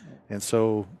airplane, and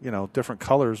so different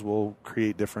colors will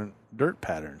create different dirt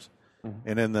patterns.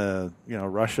 And in the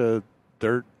Russia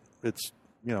dirt, it's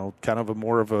kind of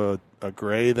more of a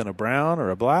gray than a brown or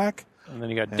a black. And then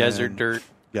you got desert dirt.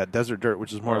 Yeah, desert dirt,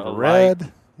 which is more of a light.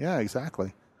 red. Yeah,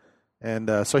 exactly. And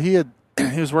so he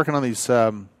was working on these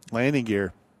landing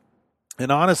gear,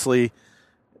 and honestly,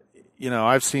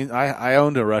 I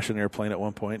owned a Russian airplane at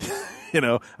one point.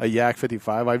 A Yak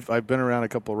 55. I've been around a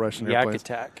couple of Russian Yak airplanes.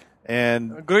 Attack.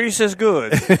 And Grease is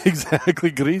good. exactly,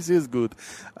 grease is good.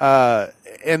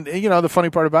 And the funny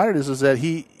part about it is that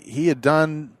he had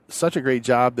done such a great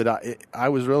job that I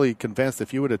was really convinced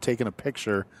if you would have taken a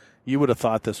picture, you would have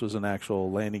thought this was an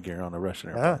actual landing gear on a Russian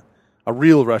airplane. A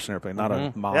real Russian airplane, not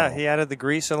a model. Yeah, he added the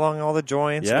grease along all the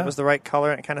joints. Yeah. And it was the right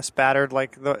color, and it kind of spattered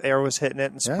like the air was hitting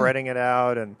it and spreading it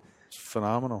out. And It's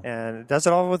phenomenal. And it does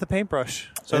it all with a paintbrush.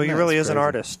 So Isn't he that really is an crazy?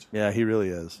 artist. Yeah, he really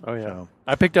is. Oh, yeah. So,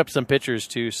 I picked up some pictures,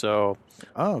 too, so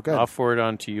good. I'll forward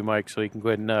on to you, Mike, so you can go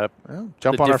ahead and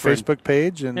jump the on our different- Facebook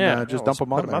page and Yeah. just Yeah, dump them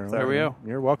let's on put 'em there. up there. There we go.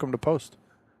 You're welcome to post.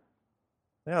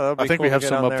 Yeah, that'll be I think cool we to have get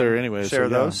some on up there anyway. Share so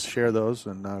those. Share those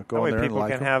and go That on way there and people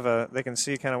like can them. they can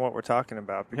see kind of what we're talking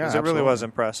about, because Yeah, it really was absolutely.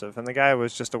 impressive. And the guy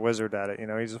was just a wizard at it.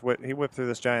 He whipped through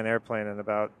this giant airplane in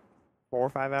about 4 or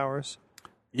 5 hours.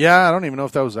 Yeah, I don't even know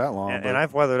if that was that long. And but-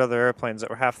 I've weathered other airplanes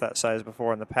that were half that size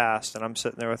before in the past, and I'm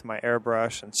sitting there with my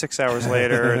airbrush, and 6 hours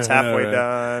later, it's halfway Right.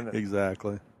 done.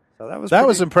 Exactly. So that was That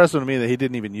was pretty- impressive to me that he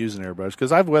didn't even use an airbrush,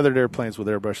 because I've weathered airplanes with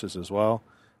airbrushes as well.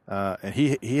 And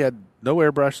he had no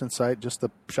airbrush in sight, just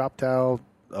a shop towel,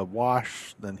 a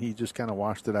wash, then he just kind of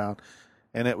washed it out.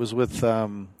 And it was with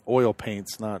oil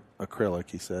paints, not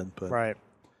acrylic, he said. But right.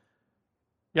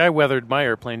 Yeah, I weathered my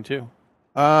airplane, too.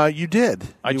 You did.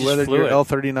 I you just weathered flew your it.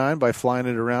 L-39 by flying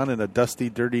it around in a dusty,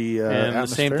 dirty and atmosphere. the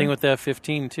same thing with the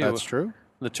F-15, too. That's true.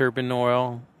 The turbine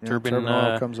oil. Yeah, turbine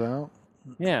oil comes out.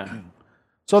 Yeah.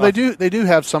 So they do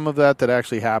have some of that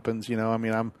actually happens. I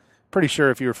mean, I'm pretty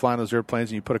sure if you were flying those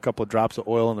airplanes and you put a couple of drops of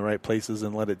oil in the right places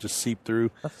and let it just seep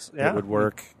through, it would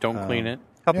work. Don't clean it.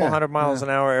 Couple Yeah, 100 miles an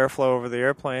hour airflow over the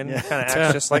airplane. Yeah. Kind of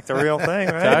acts just like the real thing,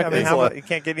 right? Exactly. I mean, you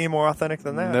can't get any more authentic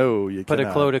than that. No, you Put cannot.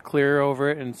 a coat of clear over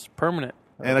it, and it's permanent.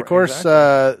 And of course,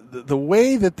 Exactly. the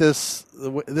way that this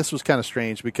was kind of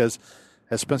strange, because,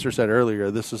 as Spencer said earlier,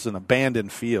 this is an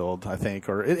abandoned field, I think,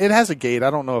 or it has a gate.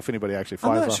 I don't know if anybody actually I'm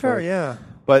flies not off sure, of it. yeah.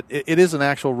 But it is an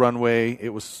actual runway. It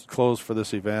was closed for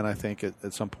this event, I think,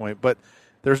 at some point. But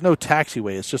there's no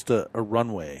taxiway. It's just a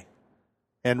runway.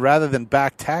 And rather than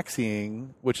back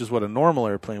taxiing, which is what a normal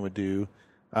airplane would do,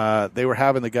 they were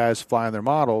having the guys flying their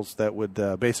models that would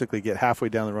basically get halfway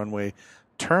down the runway,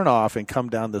 turn off, and come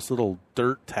down this little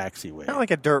dirt taxiway. Kind of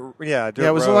like a dirt Yeah,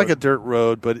 it was road. like a dirt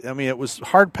road, but I mean, it was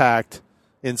hard packed,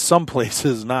 in some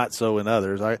places, not so in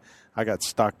others. I got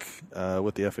stuck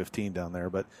with the F-15 down there,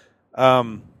 but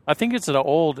I think it's an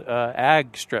old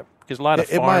ag strip because a lot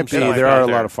of it might farms. be. There are a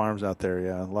lot of farms out there.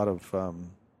 Yeah, a lot of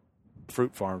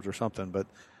fruit farms or something. But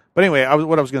anyway,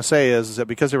 what I was going to say is that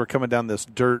because they were coming down this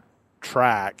dirt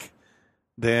track,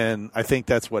 then I think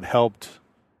that's what helped.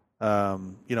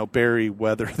 Barry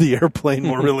weather the airplane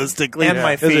more realistically, and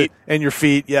my feet, and your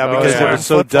feet, because it was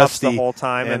so dusty the whole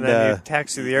time, and then you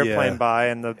taxi the airplane by,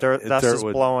 and the dust is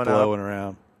blowing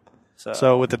around.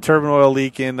 So with the turbine oil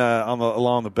leaking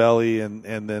along the belly, and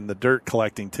then the dirt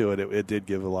collecting to it, it did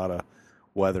give a lot of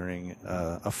weathering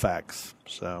effects.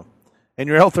 So, and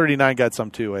your L-39 got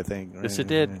some too, I think. Yes, it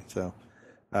did. So,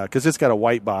 because it's got a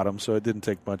white bottom, so it didn't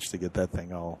take much to get that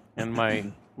thing all. And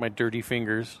my dirty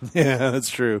fingers. Yeah, that's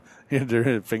true.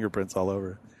 Fingerprints all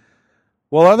over.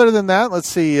 Well, other than that, let's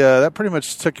see. That pretty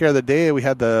much took care of the day. We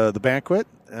had the banquet.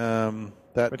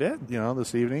 That we did.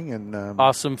 This evening, and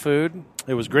awesome food.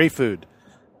 It was great food.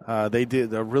 They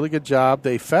did a really good job.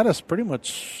 They fed us pretty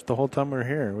much the whole time we were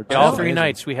here. All 3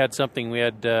 nights we had something. We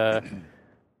had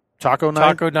taco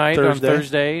night on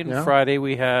Thursday, and Friday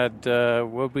we had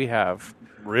what did we have?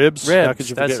 Ribs. How could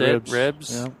you forget ribs?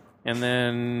 Ribs. Yeah. And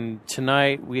then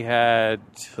tonight we had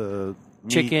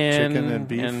chicken and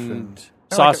beef and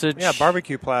sausage.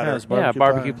 Barbecue platter.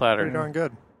 Barbecue platter. Pretty darn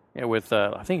good. Yeah, with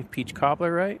I think peach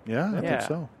cobbler, right? Yeah, I think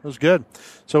so. It was good.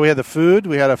 So we had the food.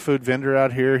 We had a food vendor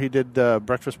out here. He did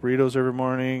breakfast burritos every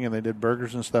morning, and they did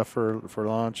burgers and stuff for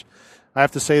lunch. I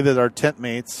have to say that our tent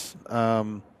mates,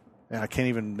 and I can't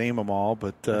even name them all,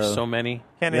 but there's so many.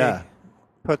 Kenny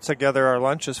put together our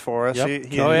lunches for us. Yep.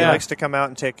 He likes to come out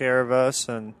and take care of us,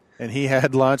 and he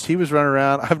had lunch. He was running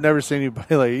around. I've never seen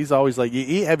anybody like. He's always like, "You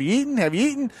eat? Have you eaten? Have you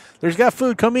eaten? There's got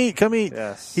food. Come eat. Come eat."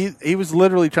 Yes. He was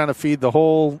literally trying to feed the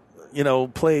whole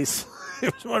place. He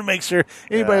just wanted to make sure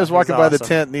anybody was walking by the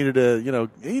tent needed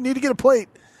you need to get a plate.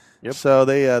 Yep. So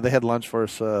they had lunch for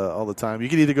us all the time. You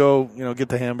could either go get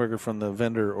the hamburger from the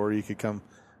vendor, or you could come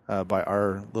by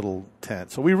our little tent.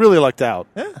 So we really lucked out.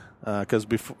 Yeah. Because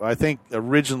I think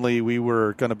originally we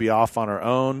were going to be off on our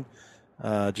own,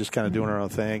 just kind of doing our own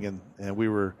thing, and we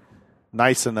were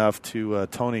nice enough to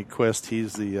Tony Quist.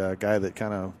 He's the guy that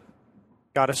kind of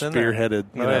got us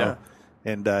spearheaded,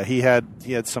 and he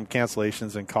had some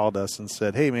cancellations and called us and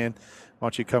said, "Hey man, why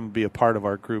don't you come be a part of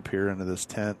our group here into this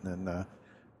tent?" And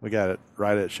we got it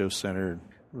right at Show Center.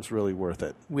 It was really worth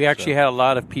it. We actually had a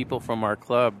lot of people from our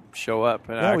club show up,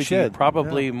 and actually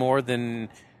probably more than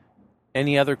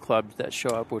any other clubs that show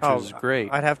up, which was great.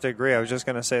 I'd have to agree. I was just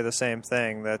going to say the same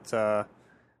thing, that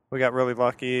we got really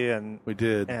lucky, and we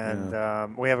did.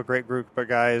 And we have a great group of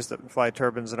guys that fly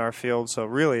turbines in our field. So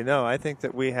really, I think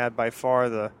that we had by far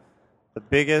the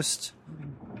biggest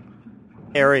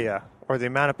area, or the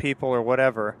amount of people or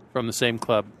whatever, from the same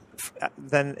club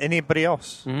than anybody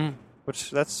else,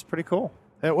 which that's pretty cool.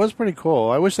 It was pretty cool.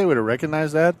 I wish they would have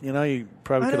recognized that. You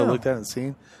probably could have looked at it and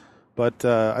seen. But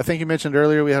I think you mentioned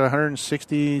earlier we had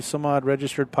 160 some odd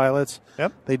registered pilots.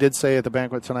 Yep. They did say at the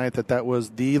banquet tonight that was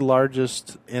the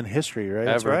largest in history, right?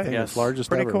 That's right. I think yes. Largest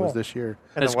pretty ever cool. was this year.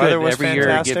 And that's the weather good. was Every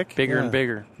fantastic. year it gets bigger and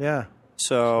bigger. Yeah.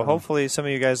 So hopefully some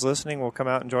of you guys listening will come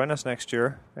out and join us next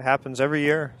year. It happens every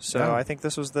year. So I think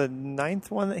this was the 9th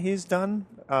one that he's done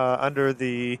under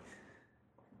the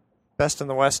Best in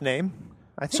the West name.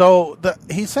 I think. So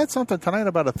he said something tonight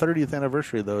about a 30th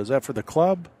anniversary, though. Is that for the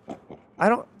club? I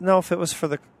don't know if it was for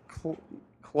the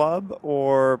club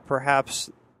or perhaps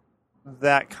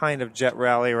that kind of jet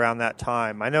rally around that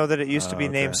time. I know that it used to be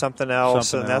named something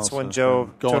else, and that's when Joe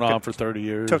going on for 30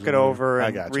 years took it over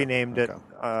and renamed it.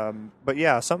 But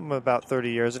yeah, something about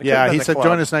 30 years. He said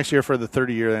join us next year for the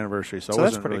 30-year anniversary. So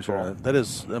that's pretty cool. Sure. That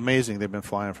is amazing. They've been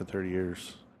flying for 30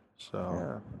 years.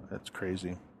 So that's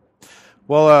crazy.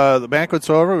 Well, the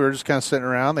banquet's over. We were just kind of sitting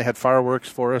around. They had fireworks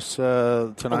for us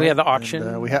tonight. We had the auction.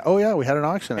 And, we had an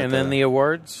auction. And then the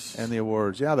awards. And the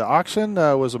awards. Yeah, the auction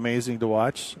was amazing to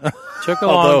watch. Took a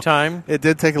long time. It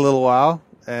did take a little while,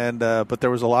 and but there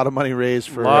was a lot of money raised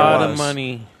for a lot of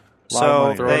money.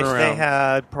 So they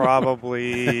had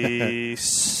probably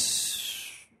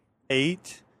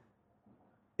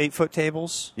 8-foot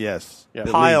tables. Yes.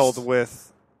 Piled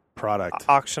with product,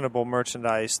 auctionable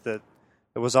merchandise that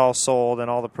it was all sold, and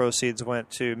all the proceeds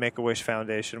went to Make-A-Wish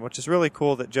Foundation, which is really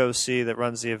cool that Joe C., that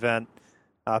runs the event,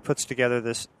 puts together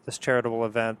this charitable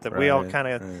event that we all kind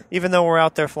of, even though we're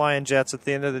out there flying jets, at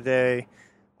the end of the day,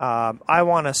 I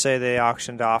want to say they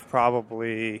auctioned off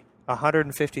probably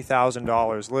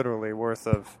 $150,000 literally worth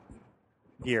of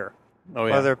gear. Oh,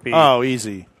 yeah. Whether it be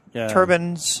easy. Yeah.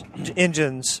 Turbines,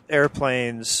 engines,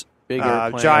 airplanes, Big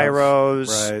airplanes.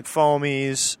 gyros, Right.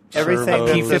 foamies, everything. Servos.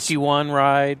 that P-51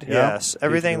 ride. Yes,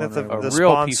 everything that P-51 the ride. A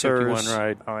real sponsors. P-51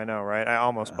 ride. Oh, I know, right? I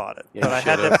almost bought it, Yeah, but you I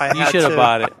had should've. to. You should have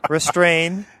bought it.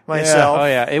 Restrain myself. Oh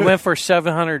yeah, it went for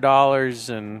 $700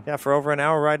 and Yeah, for over an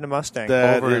hour riding a Mustang.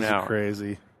 That Over an is hour.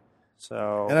 crazy.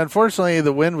 So And unfortunately,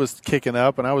 the wind was kicking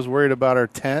up, and I was worried about our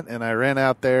tent, and I ran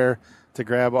out there to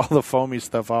grab all the foamy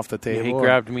stuff off the table. he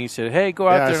grabbed me and said, "Hey, go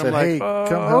out Yeah, I there." And said, I'm like, "Hey, "Oh,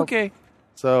 come help." okay."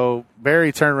 So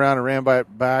Barry turned around and ran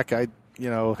back. I,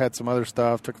 had some other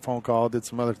stuff, took a phone call, did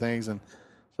some other things, and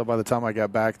so by the time I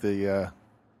got back, that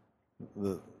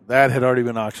had already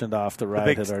been auctioned off. The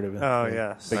ride had already been. Oh,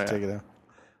 yes. big Yeah. ticket out.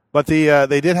 But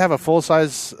they did have a full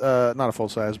size, not a full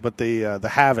size, but the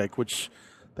Havoc, which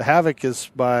the Havoc is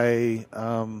by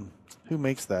who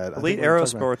makes that? I Elite think we're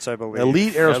talking about- Aerosports, I believe.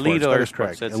 Elite Aerosports. Elite that is Aerosports,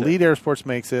 correct. that's Elite Aerosports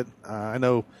makes it. I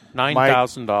know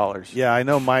 $9,000. Yeah, I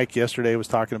know Mike yesterday was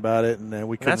talking about it, and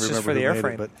we couldn't that's just remember for the who made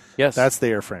airframe. it, but Yes, that's the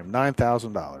airframe,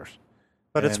 $9,000.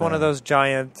 But it's And, one of those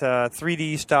giant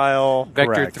 3D style.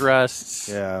 vector correct. thrusts.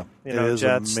 Yeah, You know, it is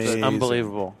jets that- amazing.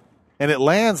 Unbelievable. And it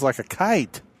lands like a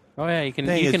kite. Oh yeah, you can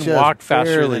Thing is you can just walk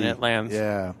faster barely- than it lands.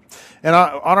 Yeah. And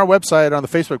on our website, on the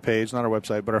Facebook page, not our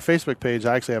website, but our Facebook page,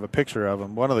 I actually have a picture of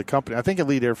them. One of the company, I think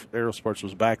Elite Aerosports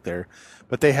was back there,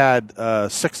 but they had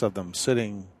 6 of them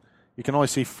sitting. You can only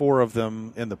see 4 of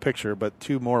them in the picture, but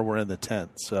 2 more were in the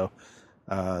tent. So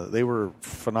they were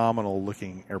phenomenal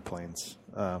looking airplanes.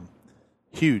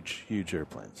 Huge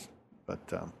airplanes. But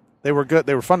they were good.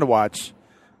 They were fun to watch.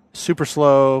 Super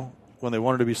slow when they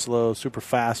wanted to be slow, super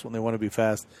fast when they wanted to be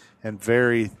fast, and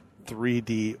very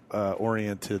 3D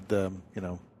oriented.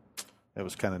 It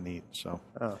was kind of neat. So,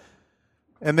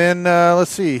 and then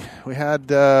let's see, we had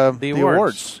the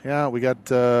awards. Yeah, we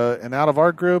got and out of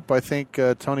our group, I think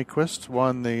Tony Quist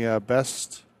won the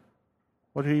best.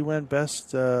 What did he win?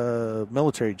 Best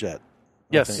military jet. I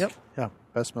Yes. think. Yep. Yeah,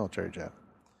 best military jet.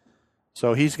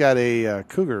 So he's got a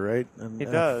Cougar, right? And, He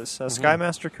does. A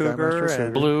Skymaster Cougar Skymaster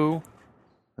and Blue.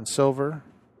 and silver,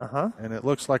 uh-huh. and it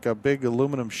looks like a big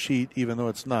aluminum sheet, even though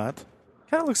it's not.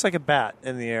 Kind of looks like a bat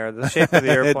in the air, the shape of the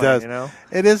airplane, It does. you know?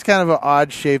 It is kind of an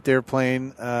odd-shaped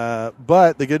airplane,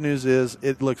 but the good news is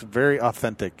it looks very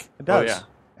authentic. It does. yeah.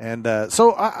 And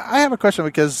so I have a question,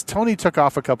 because Tony took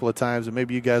off a couple of times, and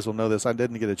maybe you guys will know this. I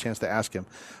didn't get a chance to ask him.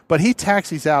 But he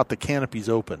taxis out, the canopy's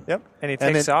open. Yep. And he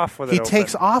And takes then off with it He open.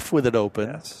 takes off with it open.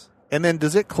 Yes. And then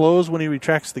does it close when he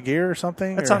retracts the gear or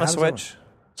something? It's or on a how does that work? switch.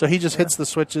 So he just hits the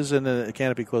switches and the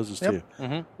canopy closes Yep. too.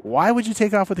 Mm-hmm. Why would you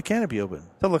take off with the canopy open?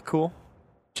 To look cool.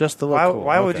 Just to look Why, cool.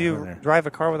 why would Okay, you in there. drive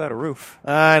a car without a roof?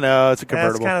 I know, it's a Yeah,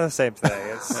 convertible. it's kind of the same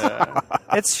thing. It's,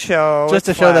 it's show. Just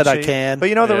it's to show that I flashy. can. But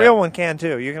the Yeah. real one can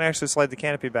too. You can actually slide the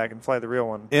canopy back and fly the real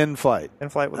one In flight. in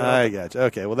flight with it. I got you.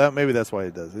 Okay, well maybe that's why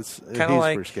it does. It's Kind of he's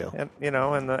like for scale. in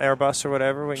the Airbus or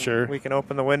whatever. Sure. We can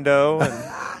open the window and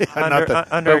Not that-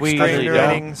 under But we extreme usually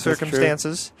rating don't. That's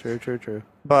circumstances. True.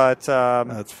 But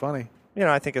That's funny.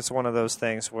 I think it's one of those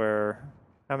things where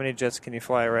how many jets can you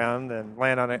fly around and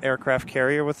land on an aircraft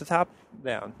carrier with the top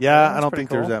down? Yeah, That's I don't pretty think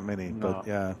cool. there's that many, No. but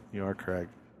yeah, you are correct.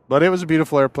 But it was a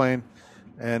beautiful airplane,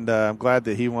 and I'm glad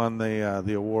that he won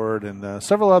the award and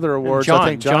several other awards. John, I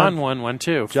think John won one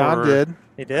too. John for- did.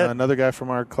 He did Another guy from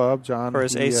our club, John, for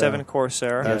his he, A7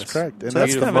 Corsair. That's Yes. correct, and So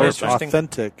that's that's the kind of an most interesting-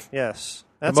 authentic, Yes,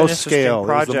 the that's an most interesting scale. It was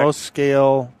project. the most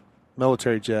scale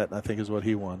military jet, I think, is what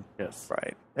he won. Yes.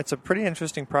 Right. It's a pretty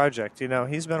interesting project.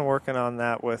 He's been working on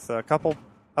that with a couple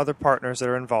other partners that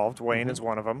are involved. Wayne is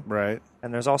one of them. Right.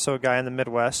 And there's also a guy in the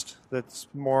Midwest that's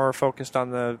more focused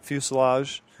on the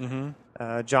fuselage.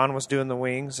 Mm-hmm. John was doing the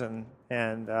wings, and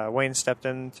Wayne stepped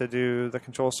in to do the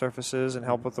control surfaces and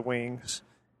help with the wings.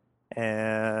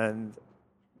 And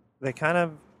they kind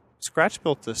of scratch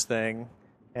built this thing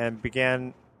and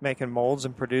began making molds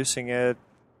and producing it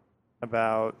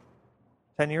about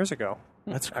 10 years ago.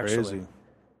 That's Actually. crazy.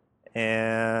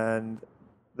 And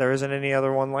there isn't any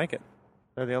other one like it.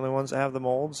 They're the only ones that have the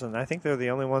molds, and I think they're the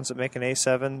only ones that make an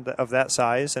A7 of that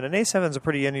size. And an A7 is a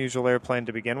pretty unusual airplane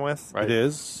to begin with. Right. It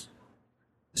is.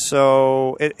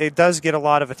 So it does get a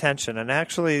lot of attention. And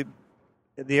actually,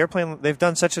 the airplane, they've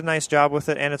done such a nice job with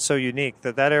it, and it's so unique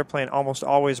that airplane almost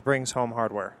always brings home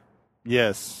hardware.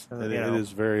 Yes, You it know.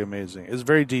 is very amazing. It's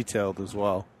very detailed as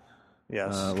well.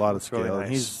 Yes. A lot of It's scale. really And nice.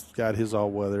 he's got his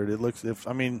all weathered. It looks.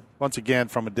 Once again,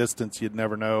 from a distance, you'd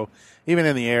never know. Even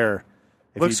in the air,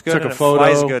 if Looks you good took and a it photo,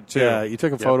 flies good, too. Yeah, you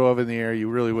took a Yep. photo of it in the air, you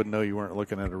really wouldn't know you weren't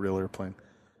looking at a real airplane.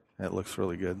 It looks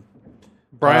really good.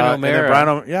 Brian And then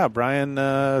O'Mara.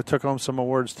 Brian took home some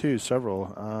awards too.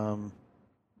 Several.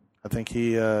 I think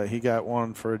he got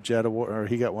one for a jet award, or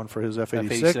he got one for his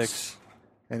F-86, F-86.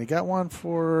 and he got one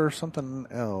for something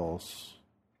else.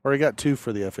 Or he got 2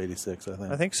 for the F-86, I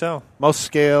think. I think so. Most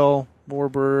scale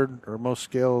warbird or most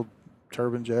scale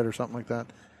turbine jet or something like that.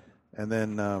 And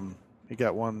then he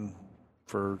got 1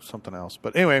 for something else.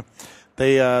 But anyway,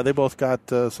 they both got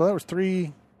so that was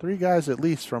three guys at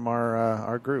least from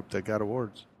our group that got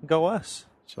awards. Go us.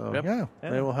 So Yep. yeah, Yeah.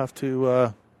 they will have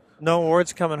to. No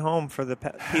awards coming home for the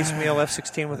piecemeal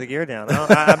F-16 with the gear down.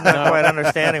 I'm not quite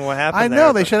understanding what happened. I know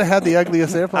there, they but- should have had the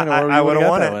ugliest airplane award. I We would've would've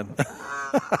won got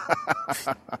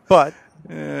that But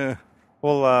one. Yeah.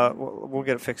 we'll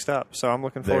get it fixed up. So I'm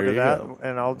looking forward There to you that, go.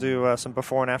 and I'll do some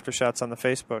before and after shots on the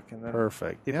Facebook, and then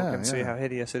Perfect. people Yeah, can see yeah. how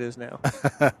hideous it is now.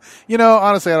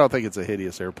 Honestly, I don't think it's a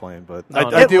hideous airplane, but No, I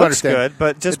no. I It do looks understand. good,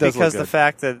 but just It does look because the good.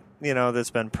 fact that that's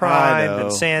been primed know.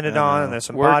 and sanded I on, know. and there's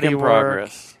some Work body in work.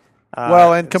 progress.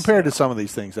 Well, and It's, compared to some of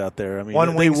these things out there, I mean, one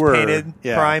they wing's were painted,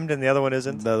 yeah, primed, and the other one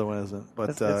isn't. The other one isn't.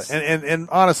 But It's- and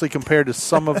honestly, compared to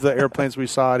some of the airplanes we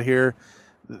saw out here,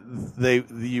 they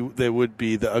would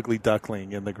be the ugly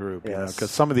duckling in the group. Yes.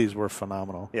 Because some of these were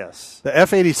phenomenal. Yes. The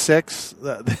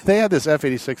F-86, they had this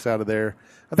F-86 out of there.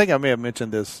 I think I may have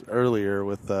mentioned this earlier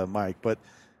with Mike, but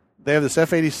they have this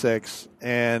F-86,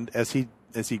 and as he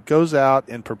goes out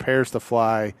and prepares to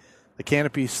fly, the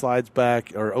canopy slides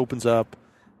back or opens up.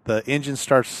 The engine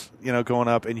starts, going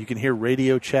up, and you can hear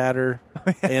radio chatter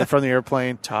in from the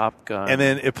airplane. Top Gun. And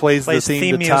then it plays the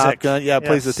theme to Top music. Gun. Yeah, it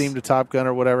plays the Yes. theme to Top Gun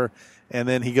or whatever. And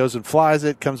then he goes and flies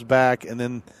it, comes back, and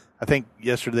then I think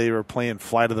yesterday they were playing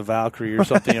Flight of the Valkyrie or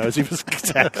something as he was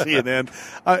taxiing in.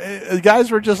 The guys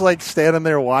were just like standing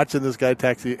there watching this guy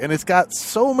taxi, and it's got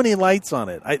so many lights on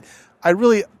it. I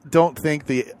really don't think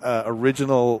the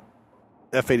original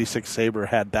F-86 Sabre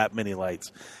had that many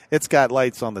lights. It's got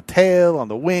lights on the tail, on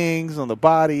the wings, on the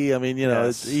body. I mean,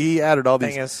 Yes. he added all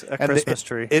these. Thing is a and Christmas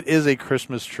tree. It is a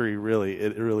Christmas tree, really.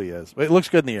 It really is. But it looks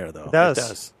good in the air, though. It does. It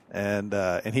does.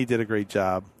 And he did a great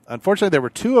job. Unfortunately, there were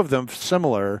 2 of them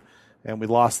similar, and we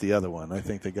lost the other one. I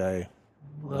think the guy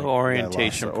Little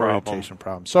orientation lost the problem. orientation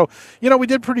problem. So we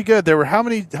did pretty good. There were how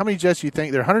many jets do you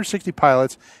think? There were 160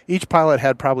 pilots. Each pilot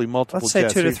had probably multiple. Let's say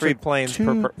jets. 2 to So 3 planes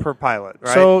two- per pilot,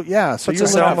 right? So yeah, so Puts you're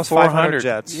us looking at at almost 400 500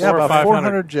 jets. yeah, about 500.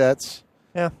 400 jets.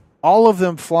 Yeah. All of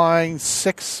them flying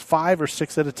 5 or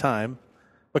 6 at a time,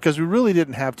 because we really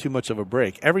didn't have too much of a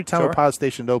break. Every time Sure. a pilot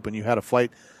station opened, you had a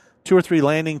flight, 2 or 3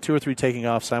 landing, 2 or 3 taking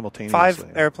off simultaneously.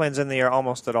 5 airplanes in the air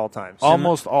almost at all times.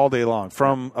 Almost all day long,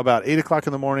 from about 8 o'clock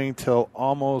in the morning till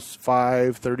almost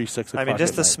 5:30, 6 o'clock. I mean,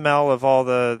 just at the night. smell of all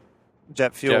the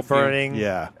jet fuel Jet fuel. burning.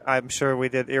 Yeah. I'm sure we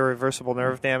did irreversible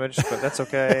nerve damage, but that's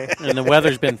okay. And the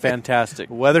weather's been fantastic.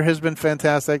 Weather has been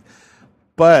fantastic,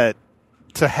 but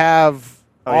to have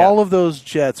Oh, yeah. all of those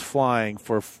jets flying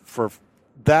for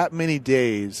that many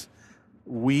days,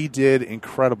 we did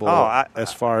incredible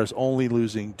as far as only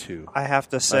losing 2. I have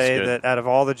to say good. that out of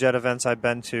all the jet events I've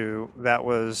been to, that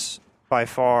was by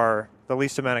far the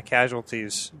least amount of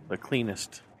casualties. The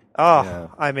cleanest. Oh, Yeah.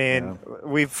 I mean,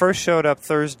 we first showed up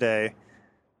Thursday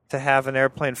to have an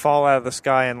airplane fall out of the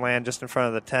sky and land just in front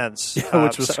of the tents.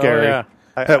 Which was scary. Oh, yeah.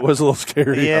 That was a little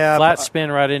scary. Yeah, Flat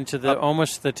spin right into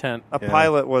almost the tent. a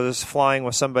pilot was flying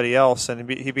with somebody else, and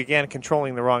he began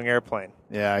controlling the wrong airplane.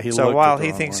 Yeah. He So looked while at the he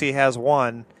wrong thinks one. he has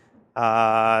one,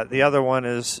 the other one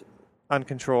is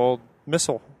uncontrolled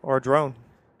missile or drone.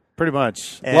 Pretty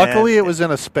much. And- Luckily, it was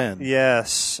in a spin.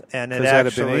 Yes, and it Because had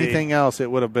it been actually, anything else, it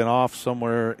would have been off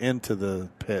somewhere into the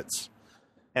pits.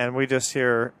 and we just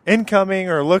hear incoming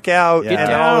or look out, Yeah. and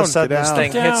Get all of a down, sudden get this down.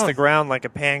 thing Get hits down. the ground like a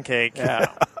pancake, Yeah.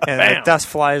 and Bam. the dust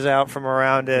flies out from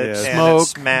around it, Yeah, and smoke. it's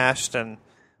smashed, and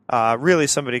really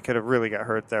somebody could have really got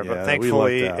hurt there, Yeah, but we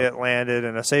thankfully lucked out. it landed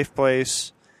in a safe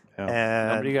place, Yeah. and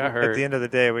Nobody got at hurt. the end of the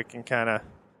day we can kind of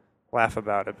laugh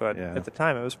about it, but Yeah. at the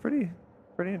time it was pretty,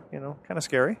 kind of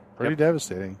scary. Pretty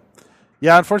devastating.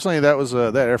 Yeah, unfortunately, that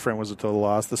airframe was a total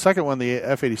loss. The second one, the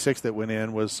F-86 that went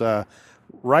in, was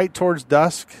right towards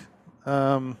dusk.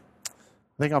 I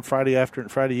think on Friday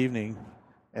evening,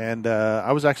 and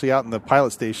I was actually out in the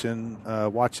pilot station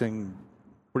watching.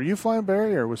 Were you flying,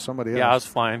 Barry, or was somebody else? Yeah, I was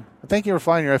flying. I think you were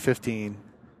flying your F-15,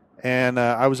 and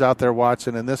I was out there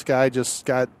watching, and this guy just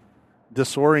got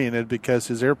disoriented because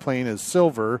his airplane is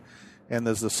silver, and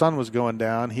as the sun was going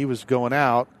down, he was going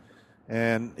out,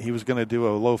 and he was going to do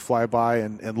a low flyby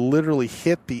and literally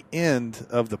hit the end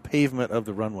of the pavement of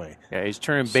the runway. Yeah, he's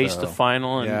turning base So, to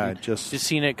final, and yeah, just just-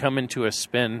 seen it come into a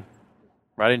spin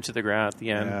right into the ground at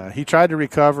the end. He tried to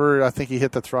recover. I think he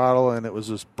hit the throttle, and it was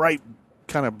this bright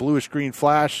kind of bluish-green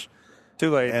flash,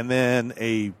 Too late. and then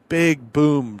a big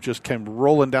boom just came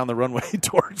rolling down the runway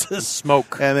towards us.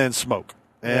 Smoke. And then smoke.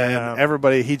 And Yeah.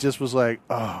 everybody, he just was like,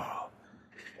 oh.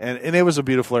 And it was a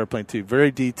beautiful airplane, too. Very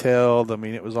detailed. I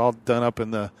mean, it was all done up in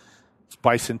the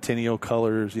bicentennial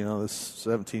colors, the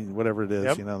 17, whatever it is,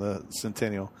 Yep. the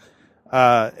centennial.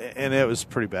 And it was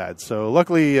pretty bad. So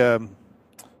luckily,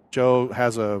 Joe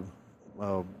has a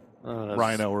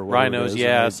rhino or whatever Rhinos, it is.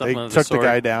 yeah, And something they of the took the sort.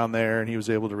 guy down there, and he was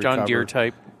able to recover. John Deere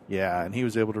type. Yeah, and he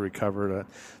was able to recover it.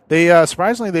 They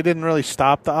surprisingly, they didn't really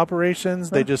stop the operations.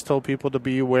 They just told people to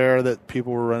be aware that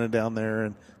people were running down there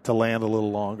and to land a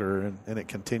little longer, and it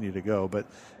continued to go. But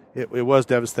it was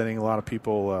devastating. A lot of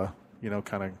people,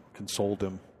 kind of consoled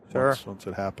him Sure. once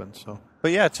it happened. So.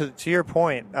 But yeah, to your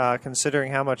point,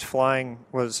 considering how much flying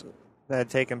had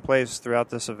taken place throughout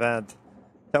this event,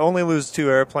 to only lose 2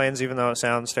 airplanes, even though it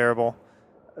sounds terrible,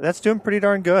 that's doing pretty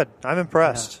darn good. I'm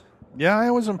impressed. Yeah,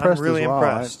 I was impressed. I'm really as well.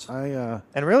 impressed. I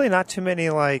And really not too many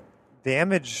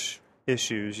damage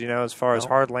issues, as far as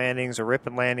hard landings or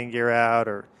ripping landing gear out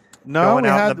or no, going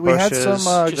out in the we had bushes.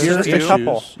 some Just gear a issues.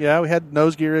 couple. Yeah, we had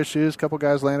nose gear issues. A couple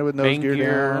guys landed with nose Main gear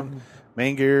gear. down.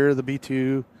 Main gear, the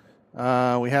B2.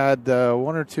 We had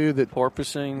 1 or 2 that.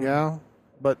 Porpoising. Yeah,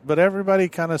 but everybody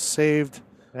kind of saved.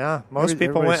 Yeah, most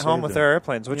people everybody went home saved with it. their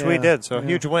airplanes, which we Yeah, did. So yeah.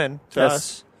 huge win to That's-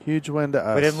 us. Huge win to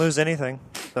us. We didn't lose anything,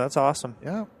 so that's awesome.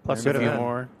 Yeah, Plus Good a few event.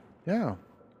 more. yeah.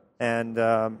 And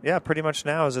pretty much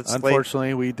now as it's late.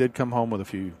 Unfortunately, we did come home with a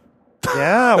few.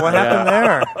 Yeah, what happened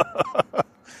there?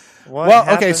 What Well,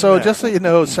 okay, happened so there? just so you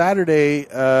know, Saturday,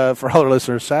 for all our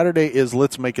listeners, Saturday is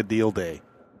Let's Make a Deal Day.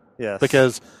 yes,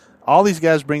 Because all these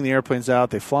guys bring the airplanes out,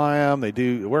 they fly them, they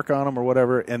do work on them or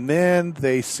whatever, and then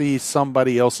they see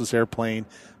somebody else's airplane.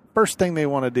 First thing they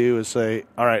want to do is say,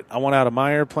 all right, I want out of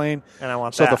my airplane. and I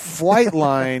want So that. the flight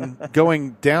line,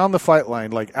 going down the flight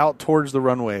line, like out towards the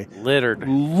runway, Littered.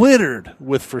 littered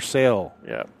with for sale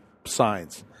Yeah.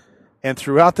 signs. And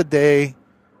throughout the day,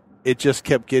 it just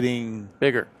kept getting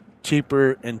Bigger.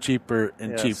 cheaper and cheaper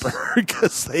and Yes. cheaper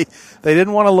because they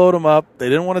didn't want to load them up. They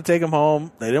didn't want to take them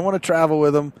home. They didn't want to travel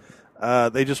with them.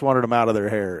 They just wanted them out of their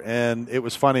hair. And it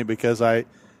was funny because I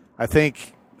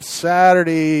think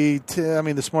Saturday,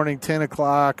 this morning, 10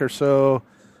 o'clock or so,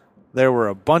 there were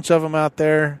a bunch of them out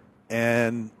there.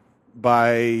 And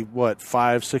by,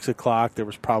 5, 6 o'clock, there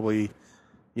was probably,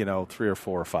 3 or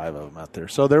 4 or 5 of them out there.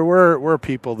 So there were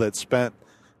people that spent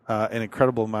an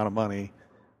incredible amount of money.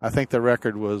 I think the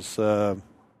record was,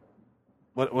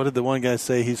 what did the one guy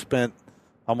say? He spent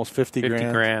almost 50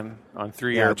 grand on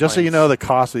 3 Yeah, airplanes. just so you know the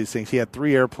cost of these things. He had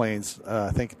 3 airplanes, I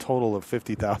think a total of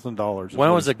 $50,000.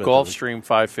 One was a Gulfstream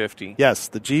 550. Yes,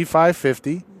 the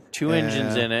G550. 2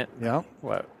 engines in it. Yeah,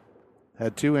 What?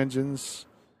 had 2 engines,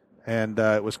 and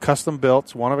it was custom built.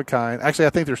 It's one of a kind. Actually, I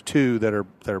think there's 2 that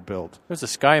are built. It was a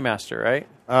Skymaster, right?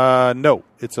 No,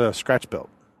 it's a scratch built.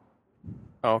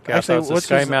 Oh, okay. Actually, I thought it was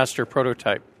what's a his- Skymaster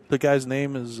prototype. The guy's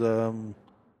name is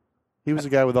he was the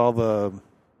guy with all the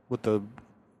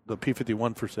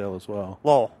P-51 for sale as well.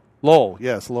 Lowell,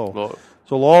 yes, Lowell. Well,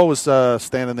 So Lowell was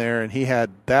standing there, and he had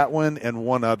that one and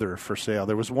one other for sale.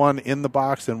 There was one in the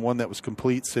box and one that was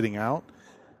complete sitting out,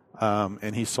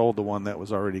 and he sold the one that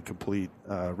was already complete,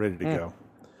 ready to go.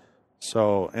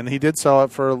 So, and he did sell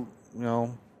it for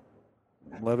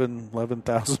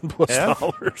 $11,000 plus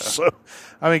dollars. So,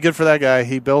 good for that guy.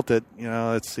 He built it.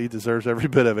 He deserves every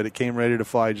bit of it. It came ready to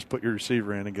fly. Just put your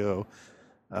receiver in and go.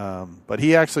 But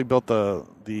he actually built the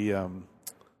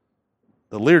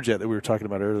Learjet that we were talking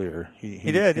about earlier. He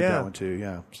did, that yeah. one too.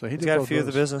 Yeah. So he He's did got a both few of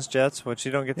the those. business jets, which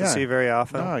you don't get to Yeah. see very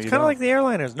often. No, it's you kind of don't. like the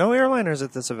airliners. No airliners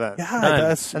at this event. Yeah, None.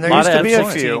 that's And there lot used of to be a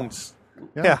F-16s.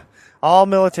 few. Yeah. All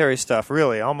military stuff,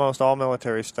 really. Almost all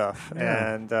military stuff.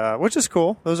 Yeah. And which is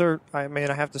cool. Those are, I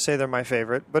have to say they're my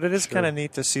favorite. But it is kind of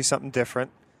neat to see something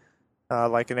different,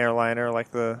 like an airliner,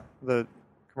 like the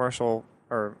commercial,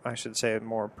 or I should say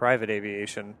more private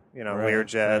aviation, Right,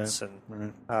 Learjets.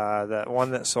 right. And that one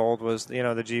that sold was, the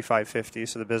G550,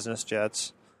 so the business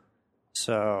jets.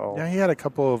 So, Yeah, he had a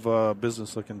couple of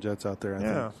business-looking jets out there. I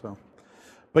Yeah. think so.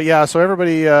 But yeah, so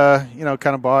everybody,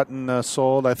 kind of bought and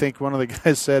sold. I think one of the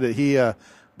guys said that he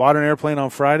bought an airplane on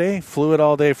Friday, flew it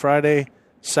all day Friday,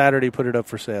 Saturday put it up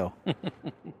for sale,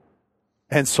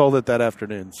 and sold it that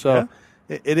afternoon. So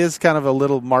it is kind of a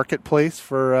little marketplace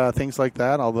for things like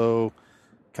that. Although,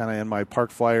 kind of in my park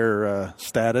flyer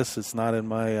status, it's not in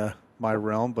my my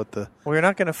realm. But well, you're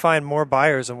not going to find more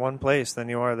buyers in one place than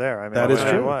you are there. That I'll is tell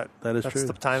you true. What? That is That's true.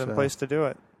 the time and So- place to do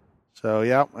it. So,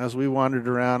 yeah, as we wandered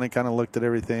around and kind of looked at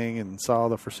everything and saw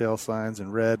the for sale signs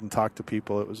and read and talked to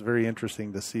people, it was very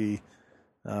interesting to see,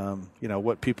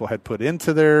 what people had put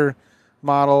into their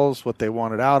models, what they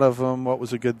wanted out of them, what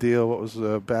was a good deal, what was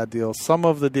a bad deal. Some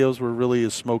of the deals were really a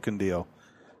smoking deal.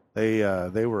 They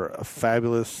were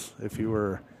fabulous if you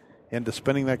were into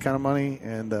spending that kind of money,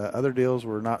 and other deals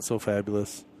were not so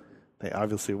fabulous they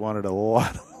obviously wanted a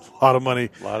lot of money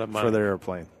Lot of money. for their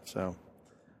airplane. So,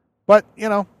 but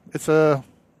it's a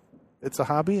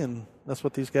hobby, and that's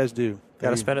what these guys do.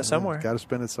 Got to spend it somewhere. Got to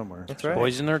spend it somewhere. That's right.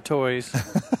 Boys and their toys.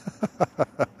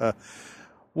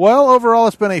 Well, overall,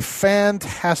 it's been a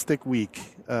fantastic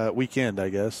weekend, I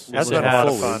guess. Has It been was a lot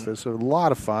full of week. fun. It's a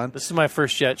lot of fun. This is my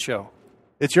first jet show.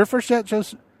 It's your first jet,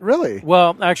 just really?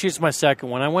 Well, actually, it's my second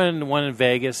one. I went in one in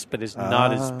Vegas, but it's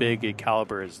not as big a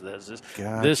caliber as this. This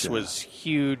Gotcha. was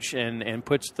huge and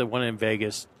puts the one in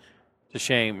Vegas to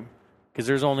shame because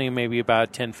there's only maybe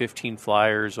about 10, 15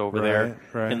 flyers over there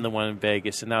right. in the one in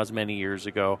Vegas, and that was many years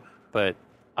ago. But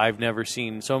I've never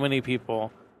seen so many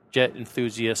people, jet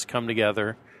enthusiasts, come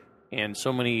together and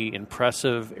so many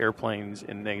impressive airplanes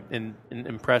and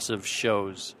impressive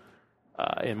shows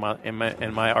in my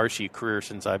RC career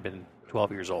since I've been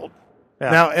 12 years old. Yeah,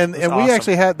 Now, and it was we awesome.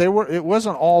 actually had it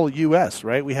wasn't all U.S.,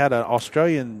 right? We had an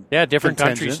Australian Different contingent.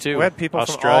 countries too. We had people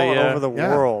Australia, from all over the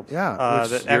Yeah, world yeah.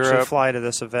 that actually Europe. fly to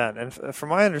this event. And from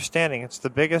my understanding, it's the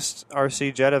biggest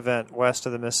RC jet event west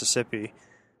of the Mississippi.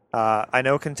 I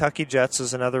know Kentucky Jets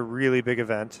is another really big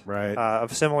event Right.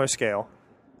 of similar scale.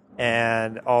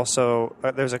 And also,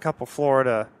 there's a couple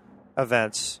Florida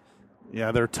events.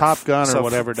 Yeah, they're Top Gun or So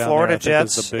whatever down Florida there. I think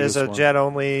Jets is, the is biggest a one.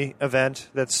 jet-only event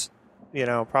that's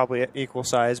probably equal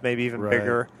size, maybe even Right,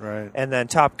 bigger. right. And then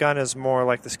Top Gun is more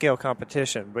like the scale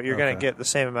competition, but you're going to Okay. get the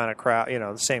same amount of crowd,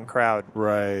 the same crowd,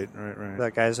 Right.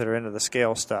 the guys that are into the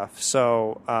scale stuff.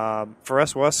 So for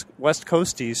us West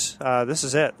Coasties, this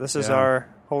is it. This is Yeah. our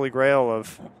holy grail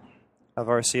of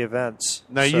RC events.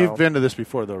 Now, So- you've been to this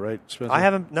before, though, right, Spencer? I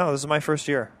haven't. No, this is my first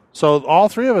year. So all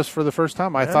three of us for the first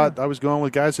time, I thought I was going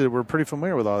with guys that were pretty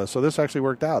familiar with all this. So this actually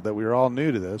worked out that we were all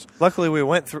new to this. Luckily, we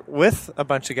went through with a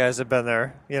bunch of guys that have been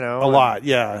there. A lot,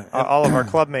 yeah. All of our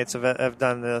club mates have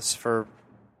done this for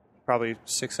probably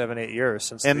 6, 7, 8 years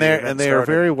since. And the they event they are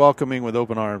started. very welcoming with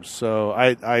open arms. So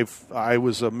I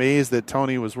was amazed that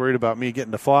Tony was worried about me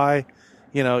getting to fly.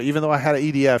 Even though I had an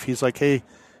EDF, he's like, hey,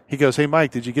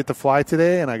 Mike, did you get to fly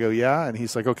today? And I go, yeah. And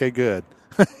he's like, okay, good.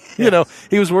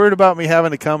 He was worried about me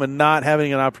having to come and not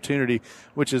having an opportunity,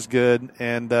 which is good.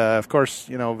 And of course,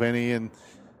 Vinny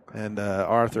and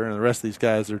Arthur and the rest of these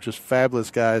guys are just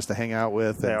fabulous guys to hang out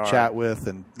with They and are. chat with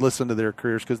and listen to their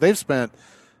careers because they've spent.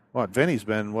 Vinny's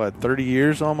been, 30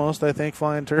 years almost, I think,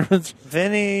 flying turbines?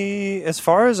 Vinny, as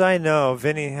far as I know,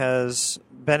 Vinny has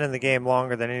been in the game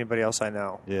longer than anybody else I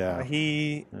know. Yeah.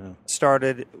 He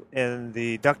started in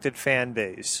the ducted fan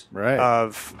days Right.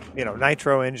 of,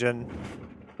 nitro engine.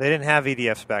 They didn't have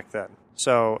EDFs back then.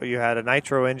 So you had a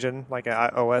nitro engine like an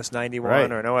OS 91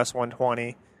 Right. or an OS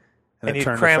 120. And it you'd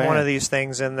turned the cram one fan. of these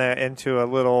things in there into a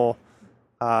little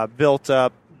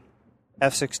built-up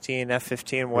F-16,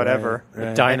 F-15, whatever.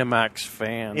 Right. Dynamax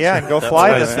fans. Yeah, and go That's fly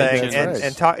what the I thing.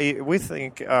 mentioned. And we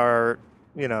think our,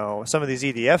 some of these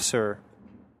EDFs are,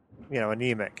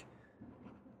 anemic.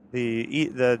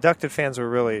 The ducted fans were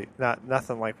really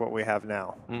nothing like what we have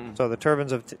now. So the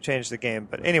turbines have changed the game.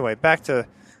 But anyway, back to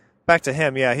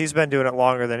him. Yeah, he's been doing it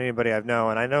longer than anybody I've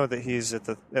known, and I know that he's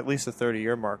at least the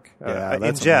 30-year mark Yeah, in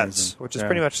that's jets, amazing. which is Yeah.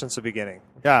 pretty much since the beginning.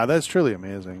 Yeah, that's truly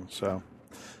amazing. So,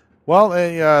 well,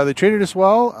 they treated us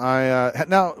well.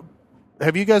 Now,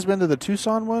 have you guys been to the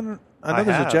Tucson one? I know I there's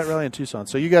a have. jet rally in Tucson,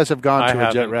 so you guys have gone I to a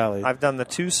jet haven't. rally. I've done the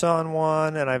Tucson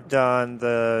one, and I've done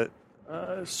the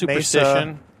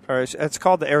Superstition. or it's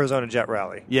called the Arizona Jet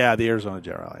Rally. Yeah, the Arizona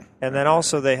Jet Rally. And then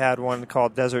also they had one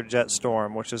called Desert Jet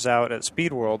Storm, which is out at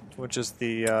Speed World, which is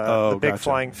the big gotcha.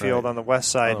 flying field Right. on the west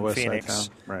side On the west in side Phoenix.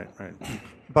 town. Right.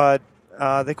 But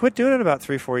they quit doing it about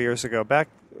 3-4 years ago.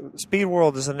 Speed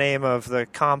World is the name of the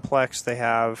complex they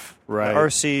have. Right. The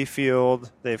RC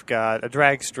field. They've got a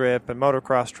drag strip and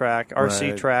motocross track,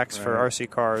 RC Right, tracks for right. RC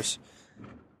cars.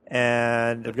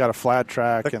 And They've got a flat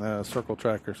track and a circle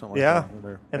track or something yeah, like that. over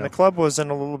there. and Yeah. the club was in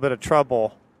a little bit of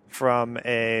trouble from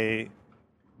a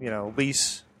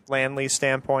land lease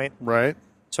standpoint. Right.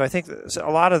 So I think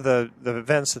a lot of the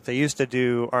events that they used to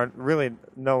do are really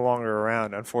no longer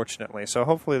around, unfortunately. So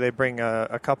hopefully they bring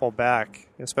a couple back,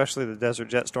 especially the Desert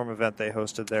Jet Storm event they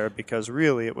hosted there, because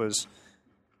really it was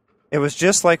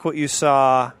just like what you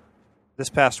saw this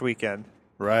past weekend,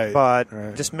 Right. but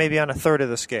right. just maybe on a third of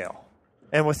the scale,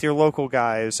 and with your local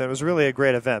guys. It was really a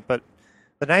great event. But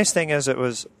the nice thing is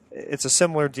it's a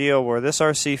similar deal where this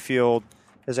RC field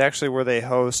is actually where they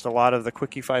host a lot of the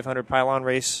Quickie 500 pylon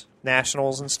race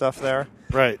nationals and stuff there.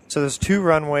 Right. So there's 2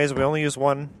 runways. We only use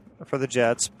one for the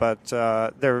jets, but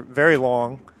they're very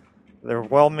long. They're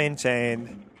well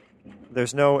maintained.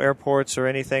 There's no airports or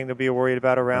anything to be worried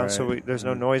about around, so Right. there's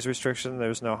no noise restriction.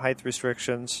 There's no height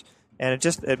restrictions, and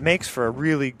it makes for a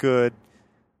really good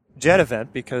jet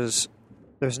event because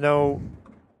there's no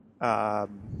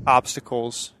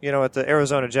obstacles. At the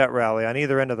Arizona Jet Rally, on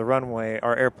either end of the runway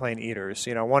are airplane eaters.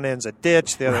 One end's a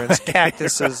ditch, the other end's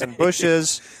cactuses and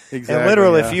bushes. Exactly, and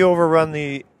literally, yeah. if you overrun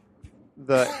the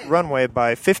runway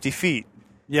by 50 feet,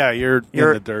 you're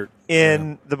in the dirt.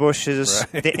 In the bushes,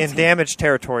 Right. In damaged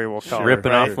territory, we'll call it.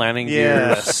 Ripping right? off landing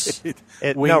Yes. gears.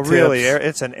 Wingtips.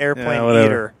 It's an airplane whatever.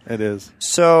 eater. It is.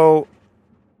 So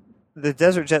the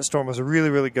Desert Jet Storm was a really,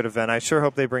 really good event. I sure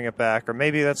hope they bring it back, or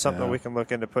maybe that's something we can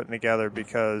look into putting together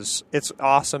because it's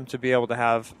awesome to be able to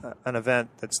have an event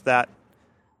that's that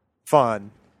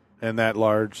fun And that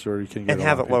large, so you can get and a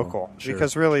have lot it of people. local. Sure.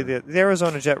 Because really, the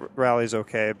Arizona Jet Rally is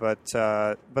okay, but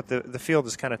the field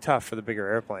is kind of tough for the bigger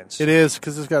airplanes. It is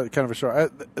because it's got kind of a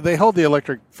short. They hold the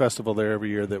Electric Festival there every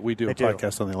year. That we do a They do.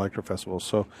 podcast on the Electric Festival.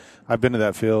 So I've been to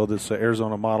that field. It's the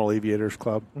Arizona Model Aviators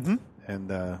Club,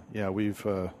 and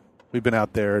we've been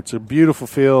out there. It's a beautiful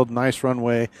field, nice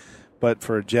runway, but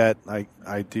for a jet,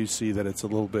 I do see that it's a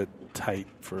little bit tight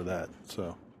for that.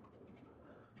 So.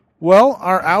 Well,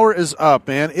 our hour is up,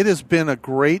 man. It has been a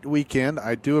great weekend.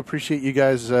 I do appreciate you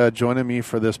guys joining me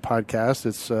for this podcast.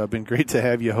 It's been great to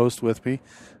have you host with me.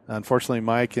 Unfortunately,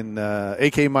 Mike and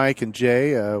AK Mike and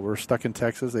Jay were stuck in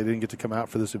Texas. They didn't get to come out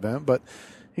for this event, but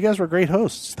you guys were great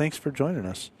hosts. Thanks for joining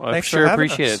us. Well, I Thanks for sure having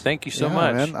appreciate us. it. Thank you so Yeah,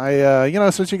 much. man. I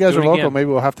since you guys Do are it local, again. maybe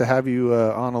we'll have to have you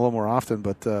on a little more often.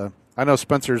 But I know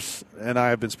Spencer's and I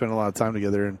have been spending a lot of time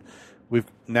together, and we've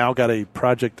now got a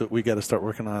project that we got to start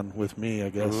working on with me, I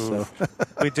guess. So.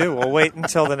 We do. We'll wait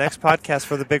until the next podcast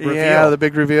for the big reveal. Yeah, the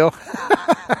big reveal.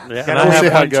 Yeah, Gotta and I we'll have see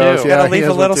how one it goes. too. Yeah, Gotta he leave a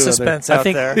has one little too, I think. suspense I out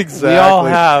think there. Exactly. we all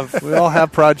have. We all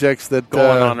have projects that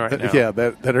Going on right now. Yeah,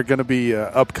 that are going to be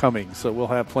upcoming. So we'll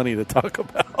have plenty to talk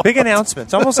about. Big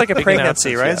announcements, almost like a Big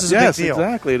pregnancy, right? announcements, This is a Yes, big deal.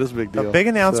 exactly. It is a big deal. Big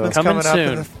announcements So- coming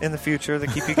Coming up in the future that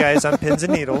keep you guys on pins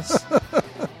and needles.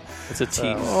 It's a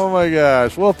tease. Oh my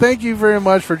gosh! Well, thank you very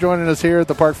much for joining us here at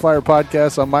the Park Flyer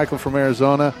Podcast. I'm Michael from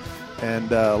Arizona,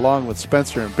 and along with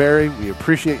Spencer and Barry, we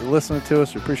appreciate you listening to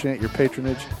us. We appreciate your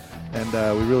patronage, and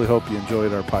we really hope you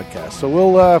enjoyed our podcast. So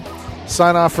we'll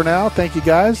sign off for now. Thank you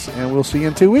guys, and we'll see you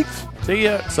in 2 weeks. See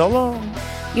ya. So long.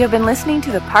 You have been listening to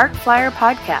the Park Flyer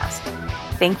Podcast.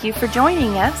 Thank you for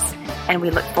joining us, and we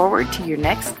look forward to your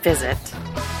next visit.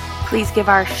 Please give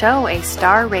our show a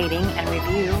star rating and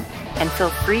review, and feel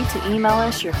free to email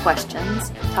us your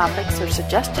questions, topics, or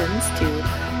suggestions to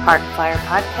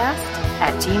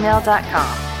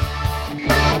parkflyerpodcast@gmail.com.